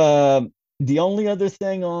 If the only other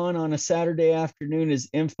thing on a Saturday afternoon is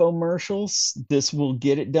infomercials, this will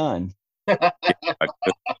get it done.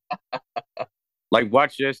 Like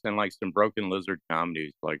watch this and like some Broken Lizard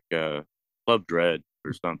comedies, like Club Dread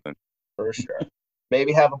or something. For sure.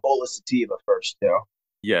 Maybe have a bowl of sativa first, too.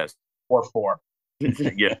 Yes. Or 4.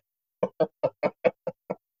 Yeah. All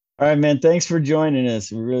right, man. Thanks for joining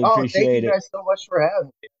us. We really appreciate it. Thank you guys so much for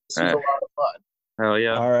having me. This was a lot of fun. Hell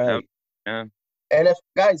yeah. All right. Yeah. And if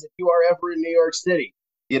you are ever in New York City,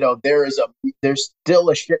 there's still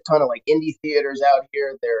a shit ton of like indie theaters out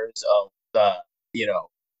here. There's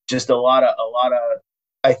just a lot of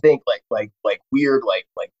I think like weird like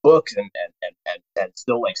books and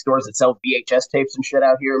still like stores that sell VHS tapes and shit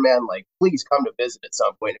out here, man. Like, please come to visit at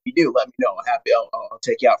some point. If you do, let me know. I'll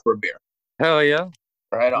take you out for a beer. Hell yeah.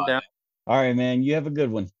 Right on. All right, man. You have a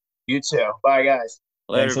good one. You too. Bye, guys.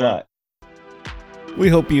 Later, Thanks a lot. We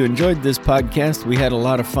hope you enjoyed this podcast. We had a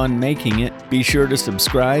lot of fun making it. Be sure to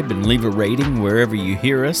subscribe and leave a rating wherever you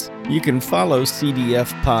hear us. You can follow CDF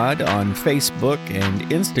Pod on Facebook and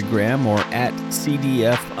Instagram, or at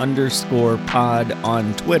CDF_pod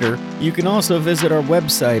on Twitter. You can also visit our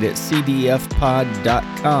website at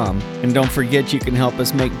cdfpod.com. And don't forget, you can help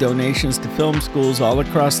us make donations to film schools all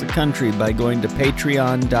across the country by going to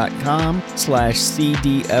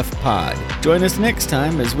patreon.com/CDFpod. Join us next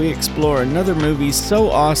time as we explore another movie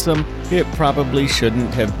so awesome it probably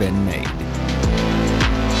shouldn't have been made.